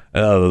those.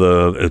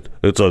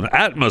 It's an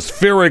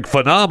atmospheric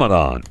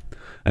phenomenon.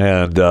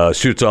 And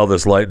shoots all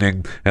this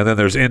lightning. And then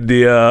there's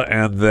India,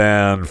 and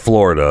then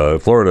Florida.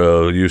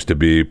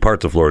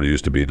 Parts of Florida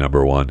used to be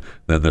number one.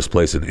 Then this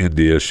place in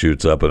India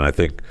shoots up, and I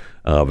think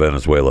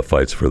Venezuela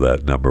fights for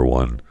that number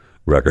one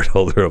record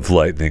holder of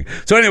lightning.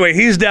 So anyway,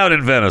 he's down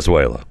in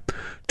Venezuela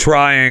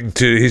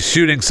he's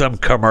shooting some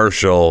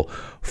commercial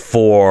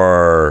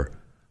for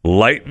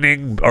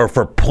lightning, or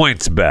for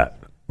PointsBet.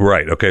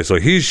 Right, okay, so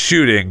he's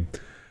shooting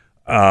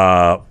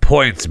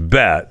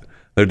PointsBet.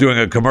 They're doing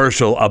a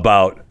commercial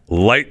about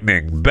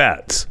lightning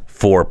bets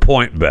for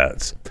point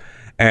bets,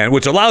 and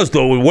which allows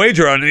the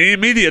wager on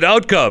immediate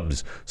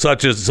outcomes,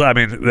 such as,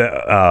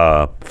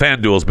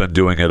 FanDuel's been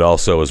doing it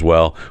also as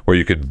well, where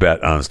you can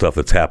bet on stuff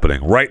that's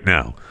happening right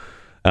now,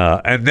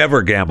 and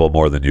never gamble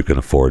more than you can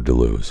afford to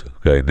lose.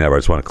 Okay, never. I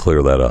just want to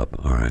clear that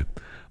up. All right,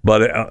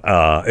 but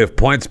if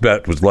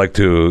PointsBet would like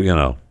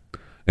to,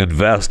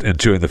 invest in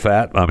Chewing the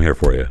Fat, I'm here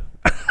for you.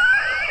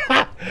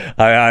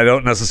 I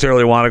don't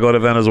necessarily want to go to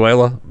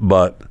Venezuela,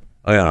 but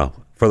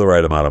for the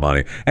right amount of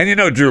money.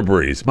 And Drew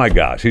Brees, my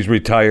gosh, he's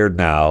retired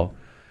now,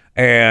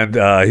 and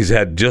he's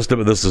had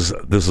this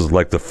is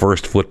like the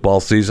first football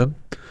season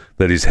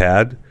that he's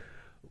had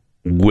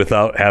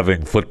without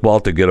having football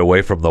to get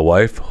away from the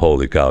wife.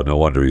 Holy cow, no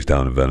wonder he's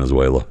down in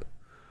Venezuela.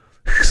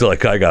 He's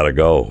like, I gotta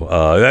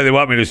go. They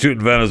want me to shoot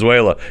in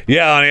Venezuela.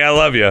 Yeah, honey, I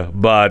love you,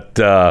 but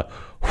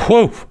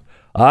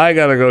I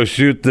gotta go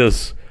shoot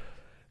this.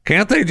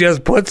 Can't they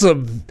just put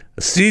some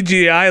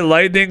CGI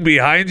lightning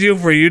behind you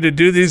for you to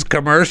do these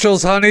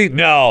commercials, honey?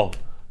 No.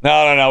 We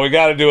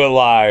got to do it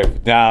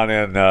live down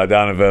in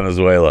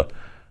Venezuela.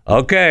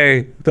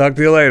 Okay, talk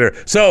to you later.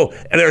 So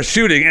they're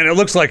shooting, and it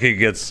looks like he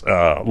gets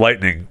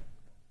lightning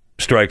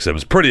strikes him.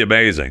 It's pretty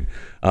amazing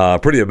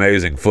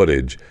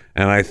footage,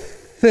 and I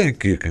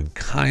think you can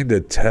kind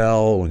of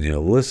tell when you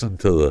listen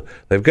to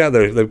they've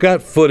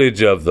got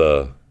footage of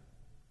the.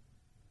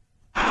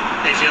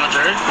 They feel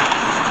dirt.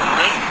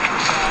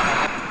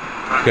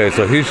 Okay,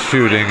 so he's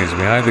shooting. He's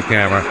behind the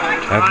camera,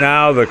 and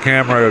now the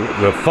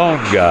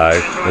phone guy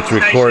that's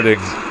recording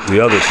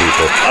the other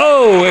people.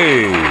 Oh,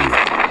 hey!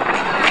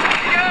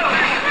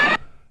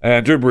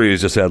 And Drew Brees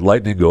just had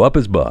lightning go up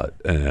his butt,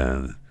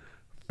 and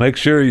make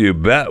sure you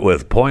bet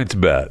with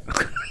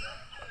PointsBet.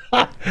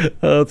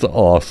 That's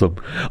awesome.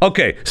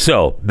 Okay,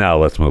 so now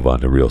let's move on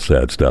to real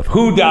sad stuff.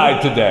 Who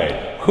died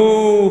today?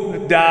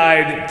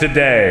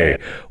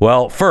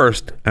 Well,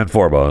 first and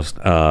foremost,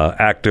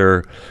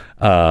 actor.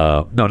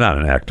 No, not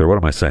an actor. What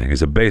am I saying?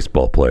 He's a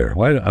baseball player.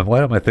 Why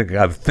am I thinking?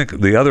 I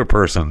think the other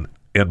person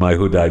in my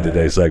Who Died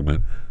Today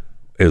segment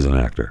is an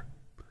actor.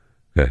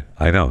 Okay,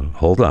 I know.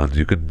 Hold on.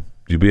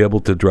 You be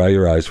able to dry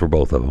your eyes for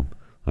both of them.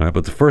 All right,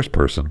 but the first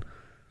person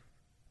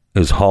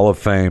is Hall of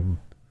Fame,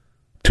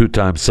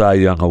 2-time Cy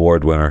Young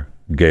Award winner,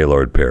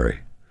 Gaylord Perry,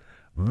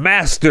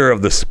 master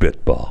of the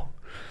spitball.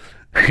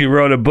 He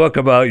wrote a book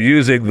about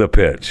using the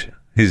pitch.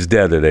 He's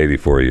dead at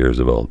 84 years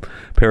old.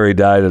 Perry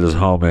died at his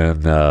home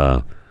in,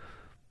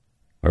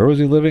 where was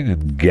he living?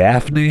 In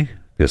Gaffney?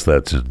 Guess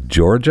that's in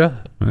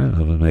Georgia. Yeah,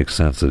 that would make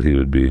sense that he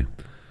would be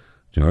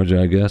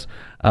Georgia, I guess.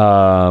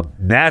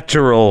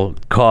 Natural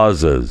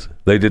causes.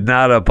 They did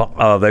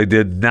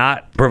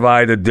not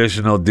provide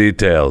additional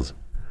details.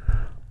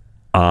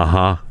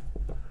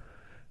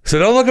 So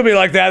don't look at me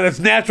like that. It's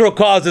natural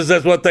causes.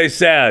 That's what they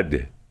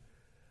said.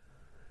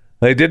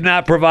 They did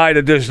not provide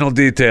additional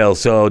details.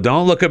 So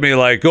don't look at me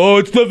like, oh,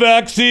 it's the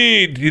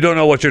vaccine. You don't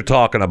know what you're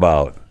talking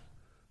about.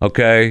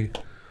 Okay?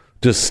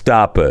 Just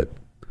stop it.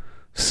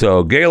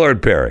 So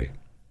Gaylord Perry,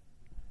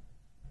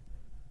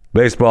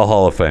 Baseball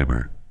Hall of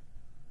Famer,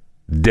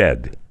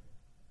 dead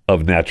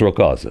of natural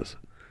causes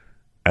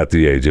at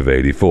the age of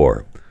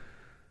 84.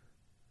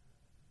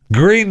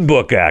 Green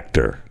Book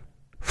actor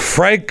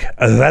Frank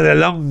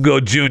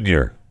Vallelonga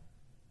Jr.,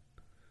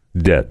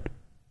 dead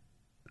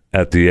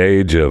at the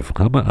age of,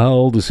 how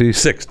old is he?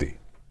 60.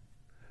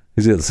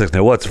 He's at 60.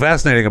 Now, what's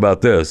fascinating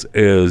about this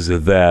is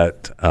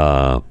that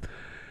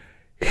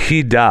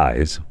he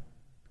dies.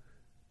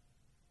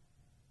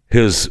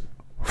 His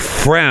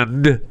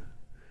friend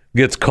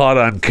gets caught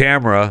on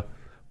camera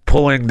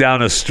pulling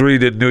down a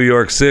street in New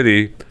York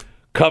City,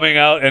 coming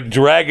out and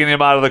dragging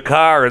him out of the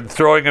car and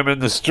throwing him in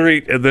the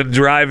street and then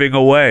driving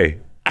away.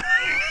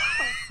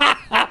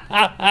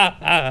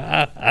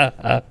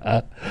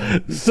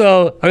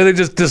 So, they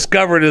just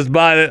discovered his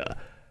body.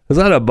 Was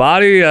that a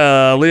body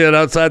laying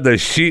outside the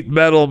sheet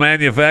metal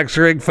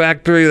manufacturing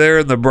factory there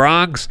in the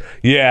Bronx?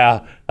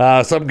 Yeah,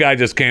 some guy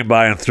just came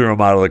by and threw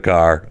him out of the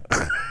car.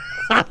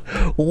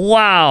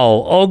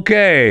 Wow,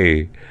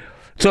 okay.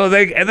 So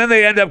then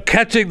they end up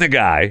catching the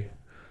guy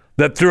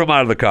that threw him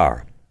out of the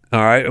car.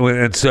 All right,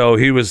 and so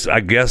he was, I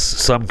guess,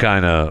 some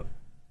kind of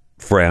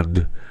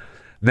friend.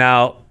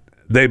 Now,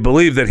 they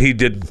believe that he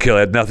didn't kill,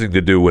 had nothing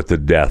to do with the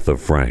death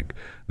of Frank.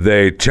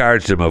 They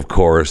charged him, of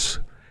course.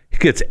 He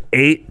gets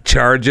 8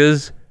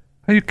 charges.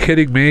 Are you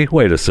kidding me?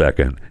 Wait a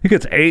second. He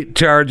gets 8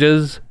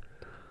 charges,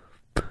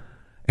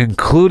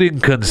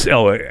 including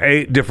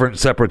 8 different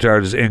separate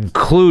charges,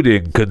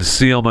 including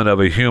concealment of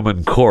a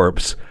human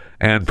corpse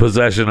and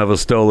possession of a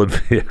stolen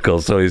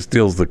vehicle. So he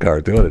steals the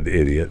car. What an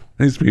idiot.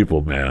 These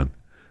people, man.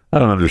 I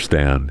don't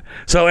understand.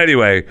 So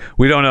anyway,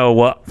 we don't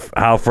know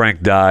how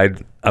Frank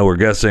died. We're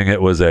guessing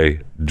it was a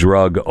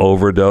drug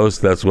overdose.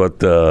 That's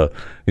what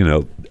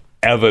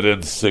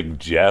evidence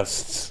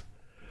suggests,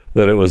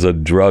 that it was a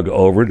drug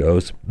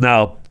overdose.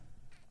 Now,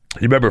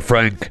 you remember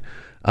Frank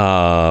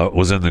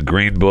was in the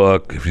Green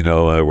Book, if you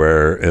know,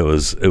 where it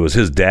was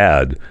his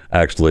dad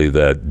actually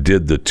that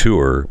did the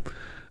tour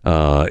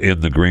in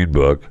the Green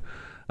Book.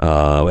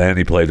 And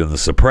he played in The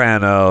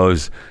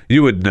Sopranos.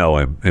 You would know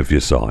him if you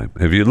saw him.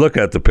 If you look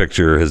at the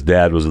picture, his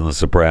dad was in The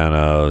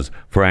Sopranos.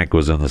 Frank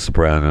was in The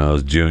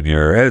Sopranos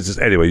Jr.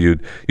 Anyway,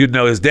 you'd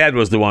know his dad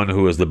was the one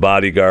who was the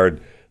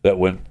bodyguard that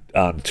went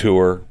on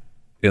tour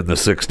in the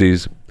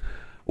 60s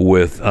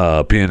with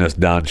pianist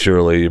Don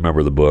Shirley. You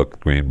remember the book,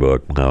 Green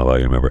Book? No, I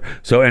remember.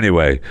 So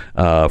anyway,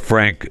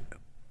 Frank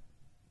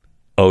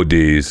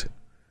ODs.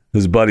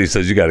 His buddy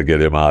says, you got to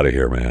get him out of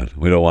here, man.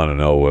 We don't want to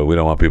know. We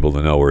don't want people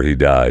to know where he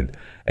died.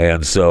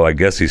 And so I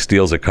guess he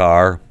steals a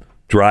car,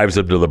 drives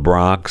him to the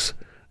Bronx,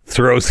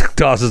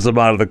 tosses him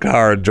out of the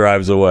car, and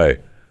drives away.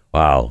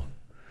 Wow.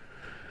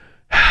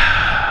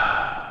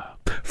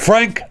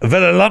 Frank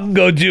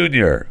Vallelonga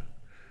Jr.,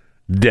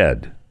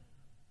 dead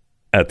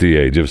at the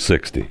age of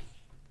 60.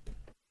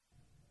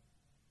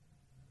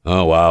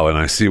 Oh, wow. And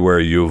I see where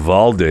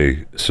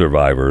Uvalde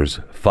survivors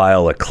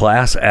file a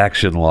class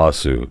action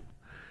lawsuit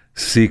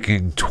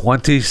seeking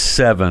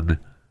 $27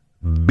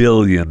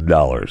 billion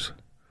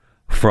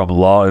from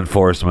law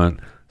enforcement,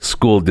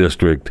 school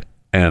district,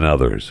 and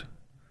others.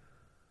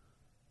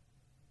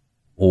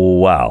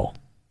 Wow.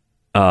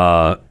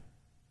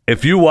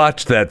 If you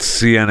watch that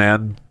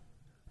CNN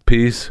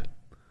piece,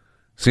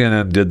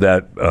 CNN did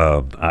that.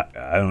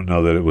 I don't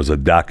know that it was a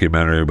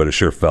documentary, but it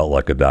sure felt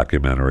like a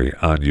documentary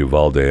on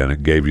Uvalde, and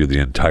it gave you the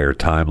entire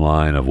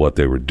timeline of what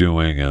they were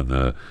doing and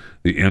the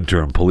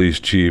interim police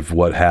chief,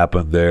 what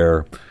happened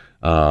there,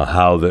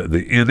 how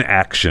the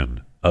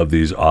inaction of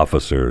these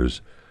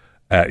officers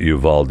at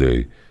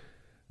Uvalde.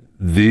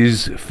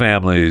 These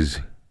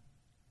families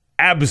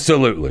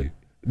absolutely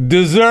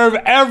deserve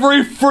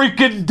every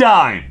freaking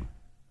dime.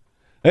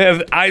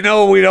 I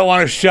know we don't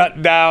want to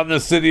shut down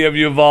the city of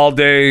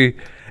Uvalde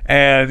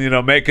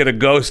and, make it a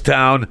ghost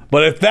town,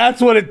 but if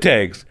that's what it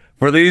takes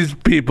for these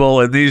people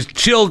and these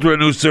children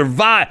who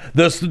survive,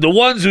 the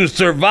ones who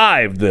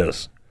survived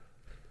this,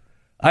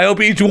 I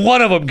hope each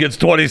one of them gets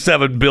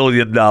 $27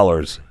 billion.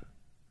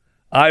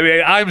 I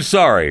mean, I'm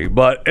sorry,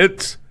 but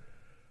it's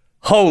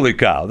holy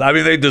cow. I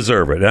mean, they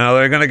deserve it. Now,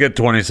 they're going to get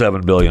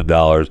 $27 billion.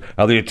 Now,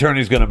 the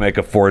attorney's going to make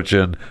a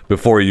fortune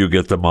before you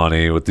get the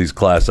money with these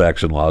class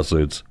action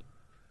lawsuits.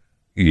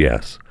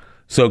 Yes.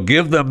 So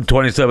give them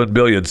 $27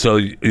 billion. So,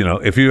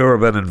 if you've ever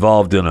been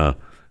involved in a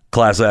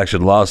class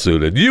action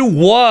lawsuit and you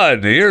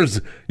won,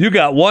 you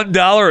got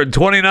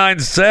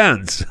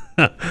 $1.29.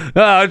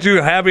 Aren't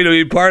you happy to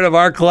be part of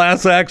our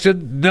class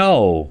action?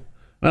 No,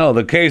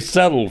 the case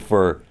settled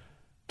for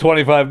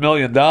 $25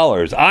 million.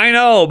 I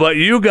know, but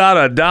you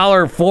got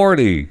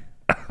 $1.40.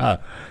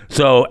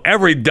 So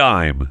every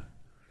dime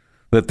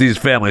that these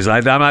families,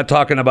 I'm not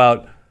talking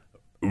about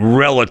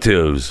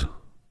relatives,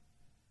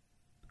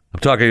 I'm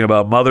talking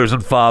about mothers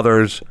and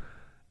fathers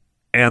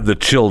and the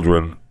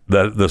children,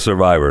 the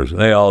survivors.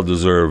 They all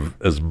deserve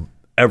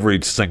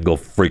every single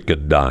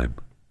freaking dime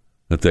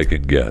that they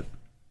can get.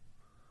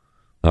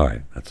 All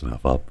right, that's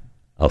enough.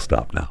 I'll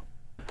stop now.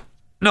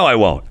 No, I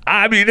won't.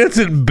 I mean, it's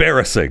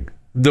embarrassing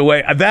the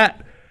way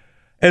that.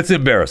 It's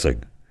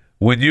embarrassing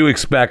when you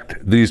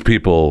expect these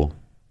people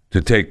to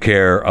take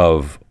care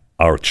of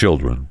our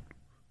children,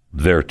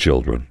 their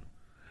children,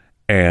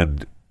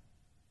 and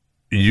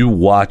you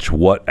watch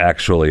what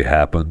actually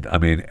happened. I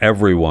mean,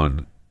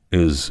 everyone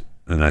is,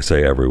 and I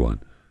say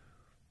everyone,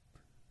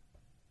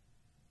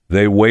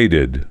 they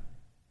waited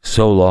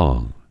so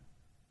long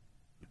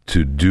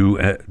to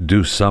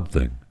do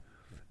something.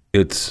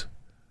 It's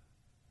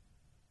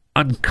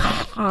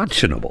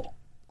unconscionable.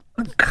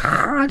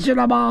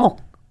 Unconscionable.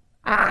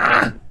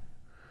 I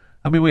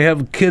mean, we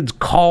have kids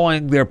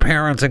calling their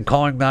parents and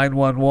calling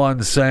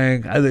 911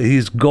 saying,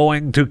 he's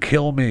going to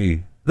kill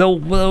me. The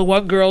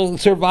one girl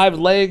survived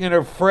laying in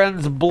her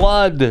friend's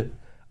blood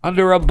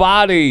under a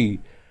body.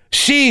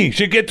 She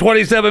should get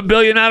 $27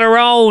 billion on her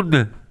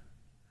own.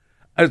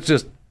 It's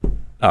just,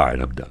 all right,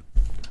 I'm done.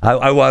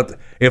 I want,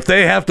 if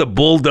they have to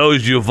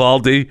bulldoze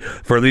Uvalde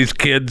for these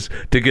kids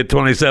to get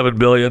 $27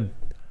 billion,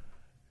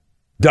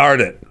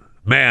 darn it.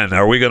 Man,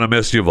 are we going to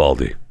miss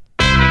Uvalde.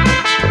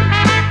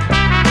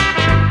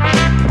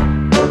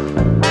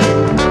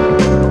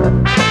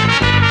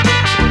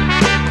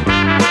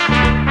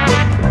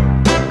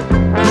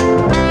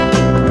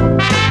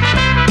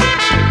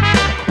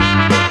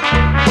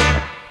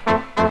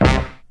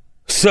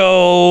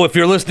 So if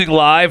you're listening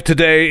live,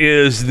 today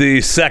is the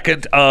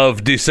 2nd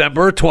of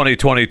December,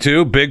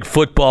 2022. Big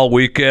football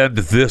weekend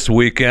this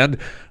weekend,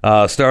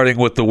 starting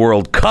with the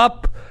World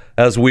Cup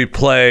as we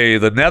play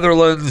the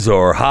Netherlands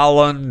or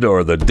Holland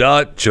or the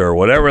Dutch or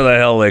whatever the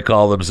hell they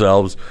call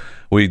themselves.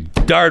 We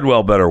darn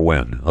well better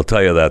win. I'll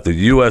tell you that. The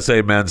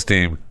USA men's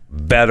team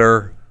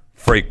better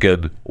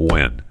freaking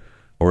win.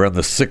 We're in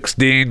the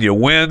 16. You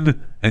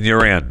win and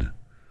you're in.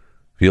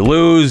 If you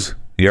lose,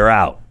 you're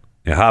out.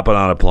 You're hopping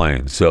on a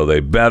plane, so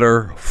they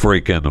better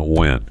freaking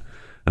win.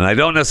 And I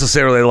don't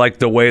necessarily like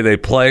the way they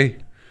play.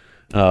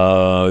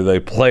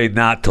 They play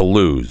not to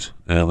lose.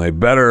 And they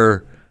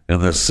better, in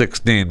the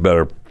 16,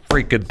 better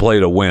freaking play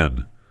to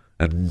win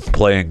and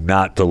playing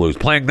not to lose.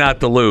 Playing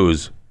not to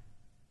lose,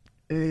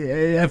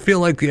 I feel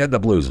like you end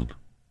up losing.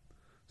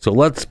 So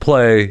let's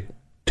play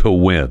to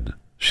win,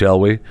 shall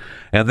we?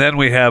 And then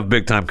we have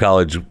big-time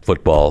college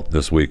football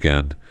this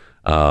weekend.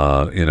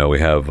 We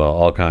have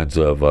all kinds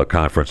of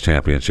conference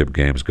championship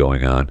games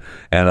going on.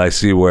 And I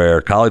see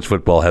where college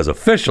football has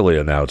officially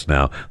announced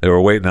now. They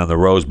were waiting on the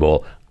Rose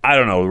Bowl. I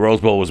don't know. The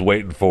Rose Bowl was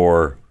waiting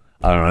for,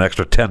 an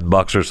extra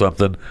 $10 or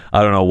something.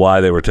 I don't know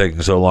why they were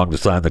taking so long to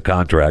sign the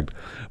contract.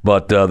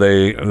 But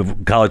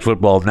college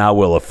football now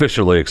will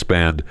officially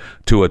expand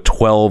to a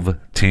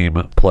 12-team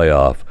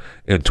playoff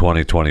in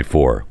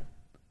 2024.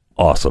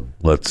 Awesome.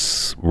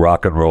 Let's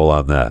rock and roll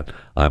on that.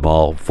 I'm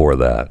all for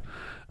that.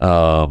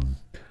 During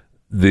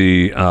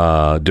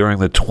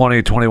the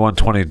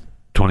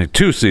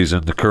 2021-2022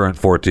 season, the current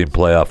 14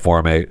 playoff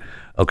format.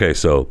 Okay,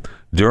 so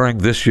during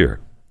this year,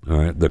 all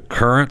right, the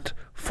current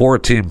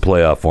 4-team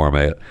playoff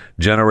format,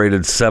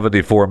 generated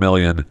 $74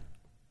 million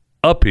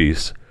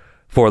apiece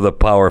for the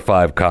Power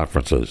 5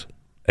 conferences: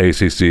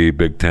 ACC,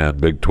 Big 10,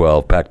 Big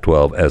 12,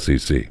 Pac-12,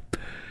 SEC.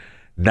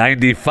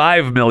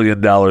 $95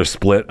 million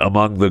split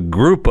among the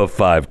group of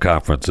 5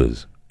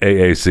 conferences: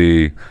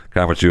 AAC,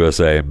 Conference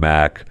USA,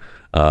 MAC,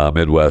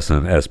 Midwest,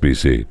 and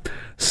SBC.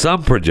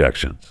 Some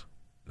projections,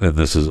 and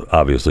this is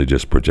obviously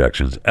just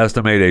projections,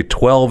 estimate a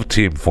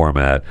 12-team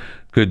format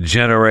could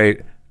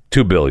generate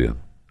 $2 billion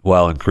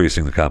while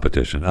increasing the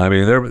competition. I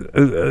mean,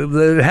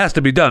 it has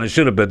to be done. It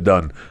should have been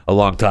done a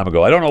long time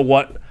ago. I don't know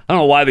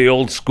why the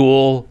old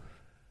school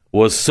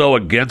was so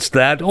against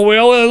that. Oh, we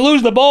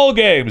lose the bowl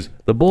games.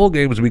 The bowl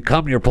games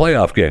become your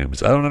playoff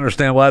games. I don't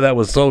understand why that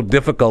was so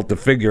difficult to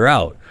figure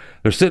out.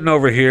 They're sitting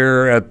over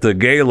here at the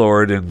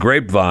Gaylord in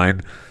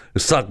Grapevine,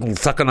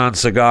 sucking on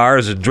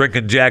cigars and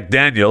drinking Jack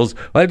Daniels.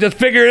 Well, just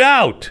figure it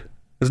out.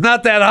 It's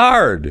not that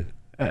hard.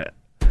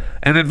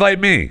 And invite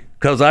me,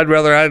 because I'd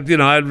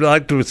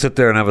like to sit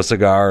there and have a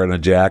cigar and a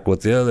Jack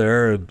with you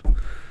there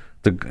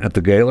at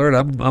the Gaylord.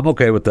 I'm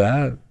okay with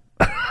that.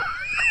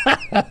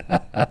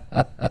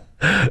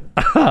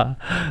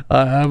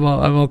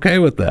 I'm okay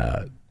with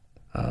that.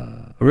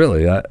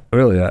 Really,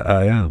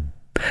 I am.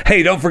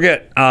 Hey, don't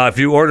forget, if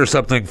you order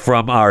something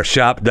from our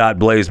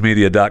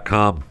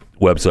shop.blazemedia.com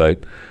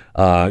website,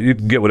 you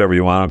can get whatever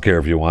you want. I don't care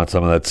if you want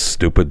some of that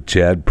stupid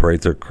Chad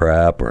Prather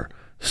crap or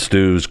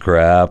Stu's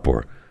crap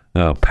or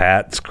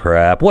Pat's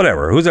crap,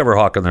 whatever. Who's ever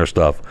hawking their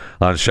stuff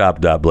on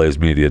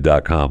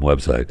shop.blazemedia.com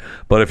website.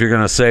 But if you're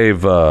going to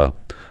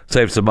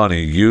save some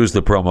money, use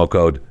the promo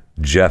code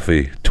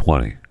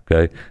Jeffy20.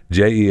 Okay,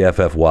 Jeffy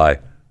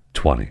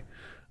 20.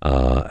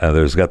 And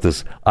there's got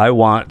this. I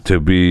want to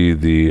be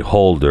the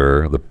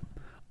holder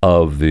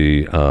of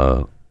the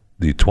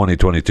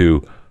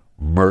 2022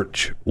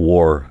 Merch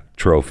War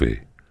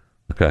Trophy.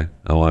 Okay,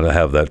 I want to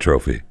have that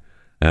trophy,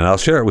 and I'll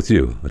share it with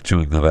you, the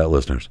Chewing the Fat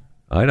listeners.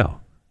 I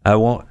know. I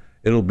won't.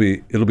 It'll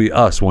be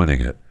us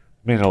winning it.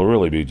 I mean, it'll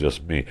really be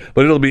just me,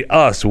 but it'll be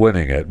us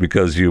winning it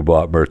because you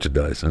bought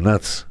merchandise, and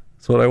that's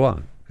what I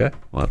want. Okay,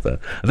 want that.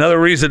 Another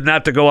reason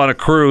not to go on a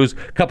cruise.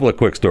 A couple of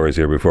quick stories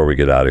here before we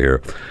get out of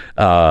here.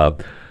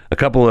 A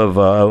couple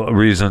of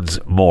reasons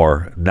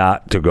more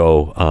not to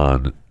go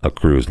on a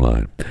cruise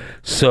line.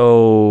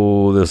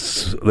 So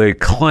they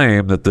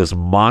claim that this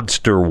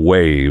monster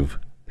wave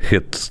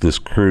hits this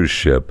cruise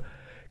ship,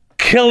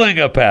 killing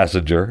a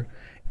passenger,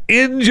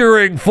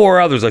 injuring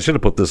 4 others. I should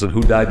have put this in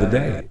Who Died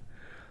Today.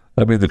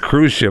 I mean, the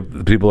cruise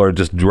ship people are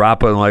just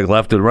dropping like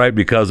left and right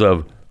because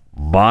of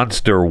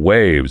monster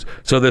waves.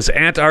 So this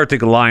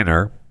Antarctic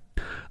liner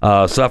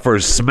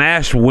suffers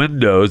smashed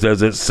windows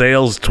as it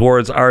sails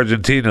towards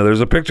Argentina. There's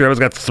a picture of it's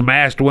got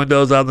smashed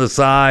windows on the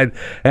side,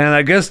 and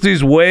I guess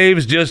these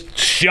waves just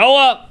show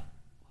up.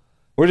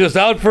 We're just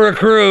out for a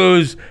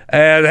cruise,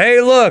 and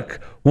hey, look,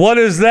 what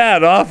is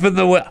that off in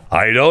the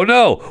I don't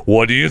know.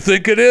 What do you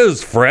think it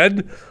is,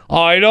 Fred?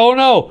 I don't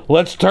know.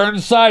 Let's turn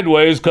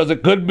sideways because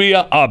it could be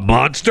a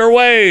monster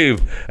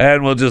wave,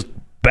 and we'll just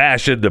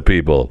bash into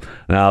people.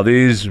 Now,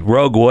 these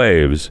rogue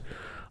waves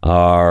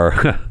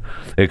are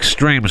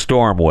extreme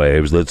storm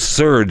waves that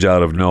surge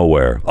out of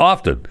nowhere,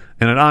 often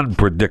in an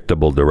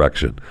unpredictable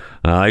direction.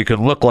 You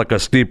can look like a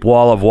steep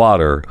wall of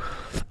water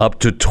up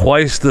to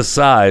twice the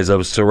size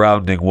of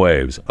surrounding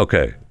waves.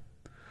 Okay,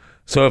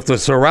 so if the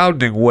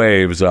surrounding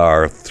waves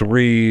are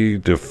 3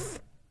 to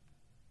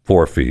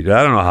 4 feet,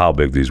 I don't know how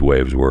big these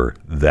waves were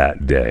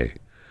that day,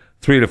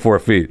 3 to 4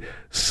 feet.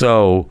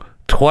 So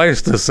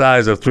twice the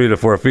size of 3 to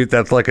 4 feet,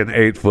 that's like an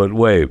 8-foot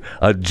wave.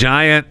 A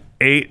giant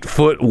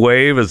 8-foot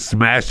wave is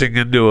smashing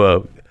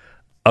into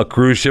a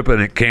cruise ship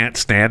and it can't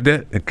stand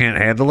it? It can't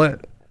handle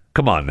it?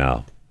 Come on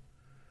now.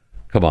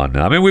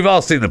 I mean, we've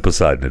all seen the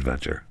Poseidon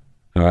Adventure.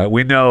 All right.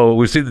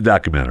 We've seen the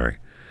documentary.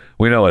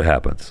 We know what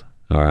happens.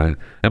 All right.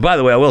 And by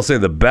the way, I will say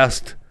the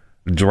best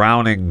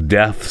drowning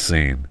death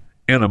scene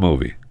in a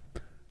movie,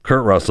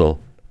 Kurt Russell,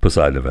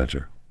 Poseidon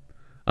Adventure.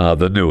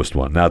 The newest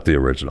one, not the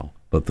original,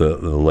 but the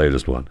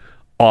latest one.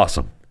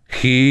 Awesome.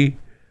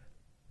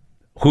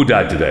 Who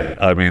died today?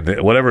 I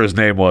mean, whatever his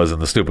name was in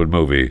the stupid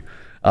movie.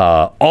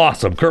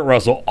 Awesome. Kurt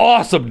Russell,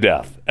 awesome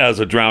death as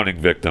a drowning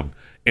victim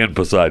in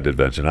Poseidon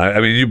Adventure. I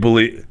mean, you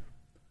believe...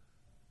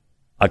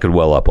 I could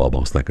well up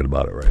almost thinking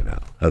about it right now.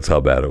 That's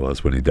how bad it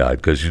was when he died,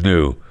 because you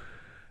knew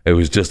it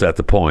was just at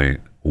the point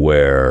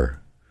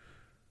where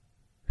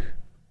he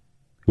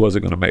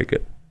wasn't going to make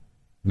it.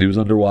 He was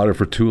underwater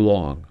for too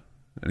long,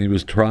 and he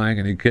was trying,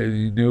 and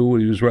he knew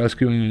what he was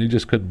rescuing, and he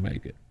just couldn't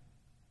make it.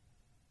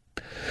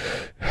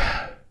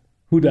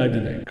 Who died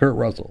today? Kurt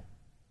Russell.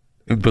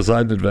 In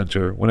Poseidon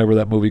Adventure, whenever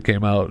that movie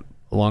came out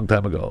a long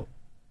time ago.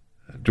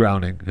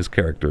 Drowning, his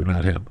character,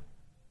 not him.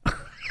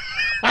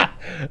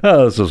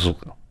 Oh, this is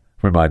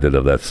reminded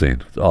of that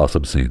scene. It's an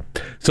awesome scene.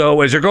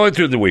 So as you're going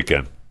through the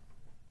weekend,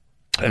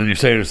 and you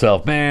say to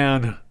yourself,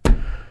 man,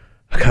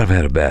 I kind of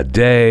had a bad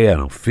day. I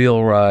don't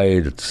feel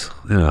right.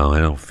 I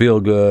don't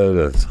feel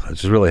good. I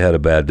just really had a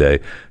bad day.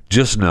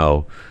 Just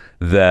know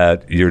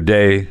that your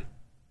day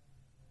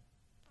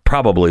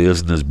probably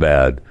isn't as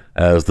bad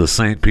as the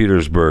St.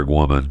 Petersburg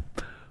woman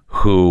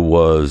who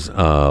was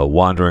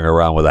wandering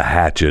around with a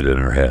hatchet in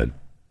her head.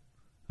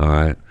 All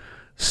right.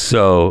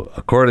 So,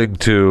 according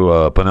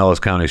to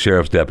Pinellas County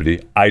Sheriff's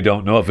deputy, I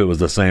don't know if it was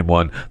the same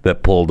one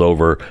that pulled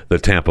over the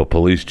Tampa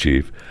police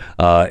chief,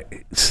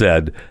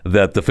 said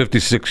that the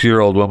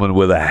 56-year-old woman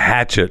with a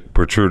hatchet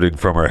protruding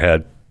from her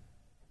head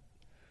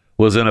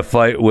was in a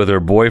fight with her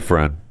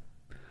boyfriend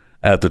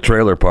at the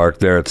trailer park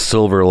there at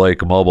Silver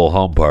Lake Mobile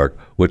Home Park,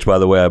 which, by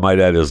the way, I might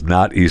add is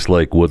not East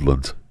Lake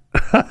Woodlands.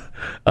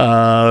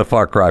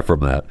 Far cry from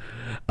that.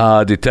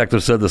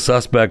 Detectives said the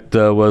suspect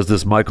was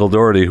this Michael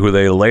Doherty, who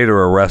they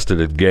later arrested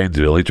in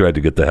Gainesville. He tried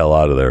to get the hell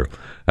out of there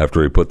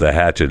after he put the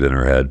hatchet in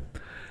her head.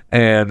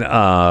 And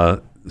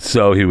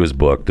so he was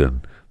booked,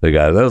 and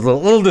there was a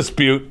little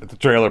dispute at the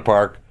trailer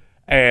park,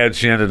 and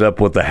she ended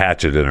up with the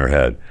hatchet in her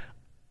head.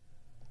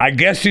 I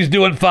guess she's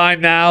doing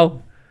fine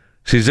now.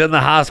 She's in the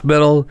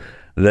hospital.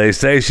 They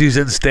say she's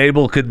in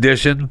stable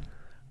condition.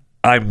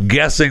 I'm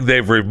guessing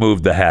they've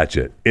removed the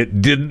hatchet.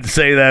 It didn't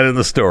say that in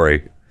the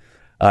story.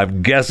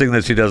 I'm guessing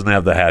that she doesn't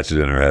have the hatchet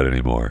in her head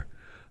anymore.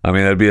 I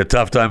mean, it'd be a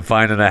tough time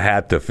finding a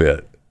hat to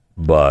fit,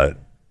 but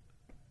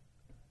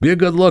be a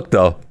good look,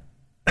 though.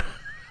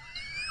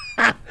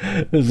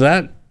 Is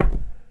that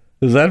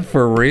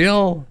for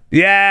real?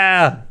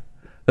 Yeah.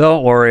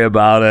 Don't worry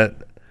about it.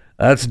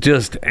 That's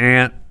just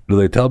Aunt. Do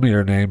they tell me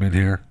her name in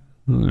here?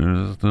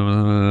 No,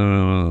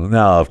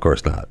 of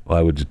course not.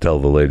 Why would you tell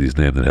the lady's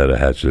name that had a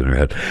hatchet in her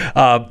head?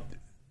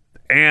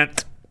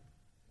 Aunt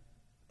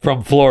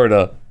from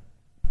Florida.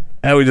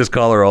 And we just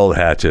call her Old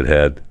Hatchet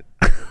Head.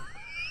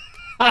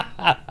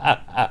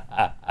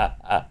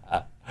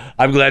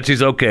 I'm glad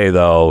she's okay,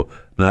 though.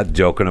 Not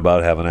joking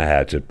about having a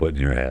hatchet put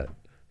in your head.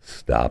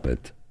 Stop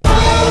it.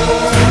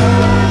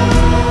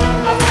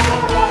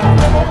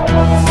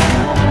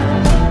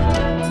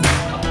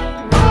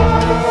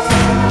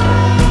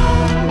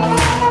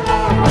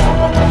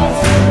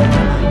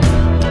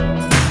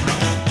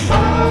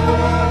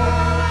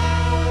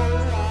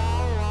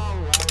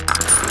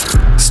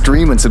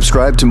 Stream and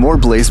subscribe to more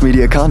Blaze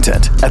Media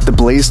content at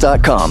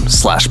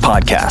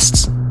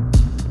theblaze.com/podcasts.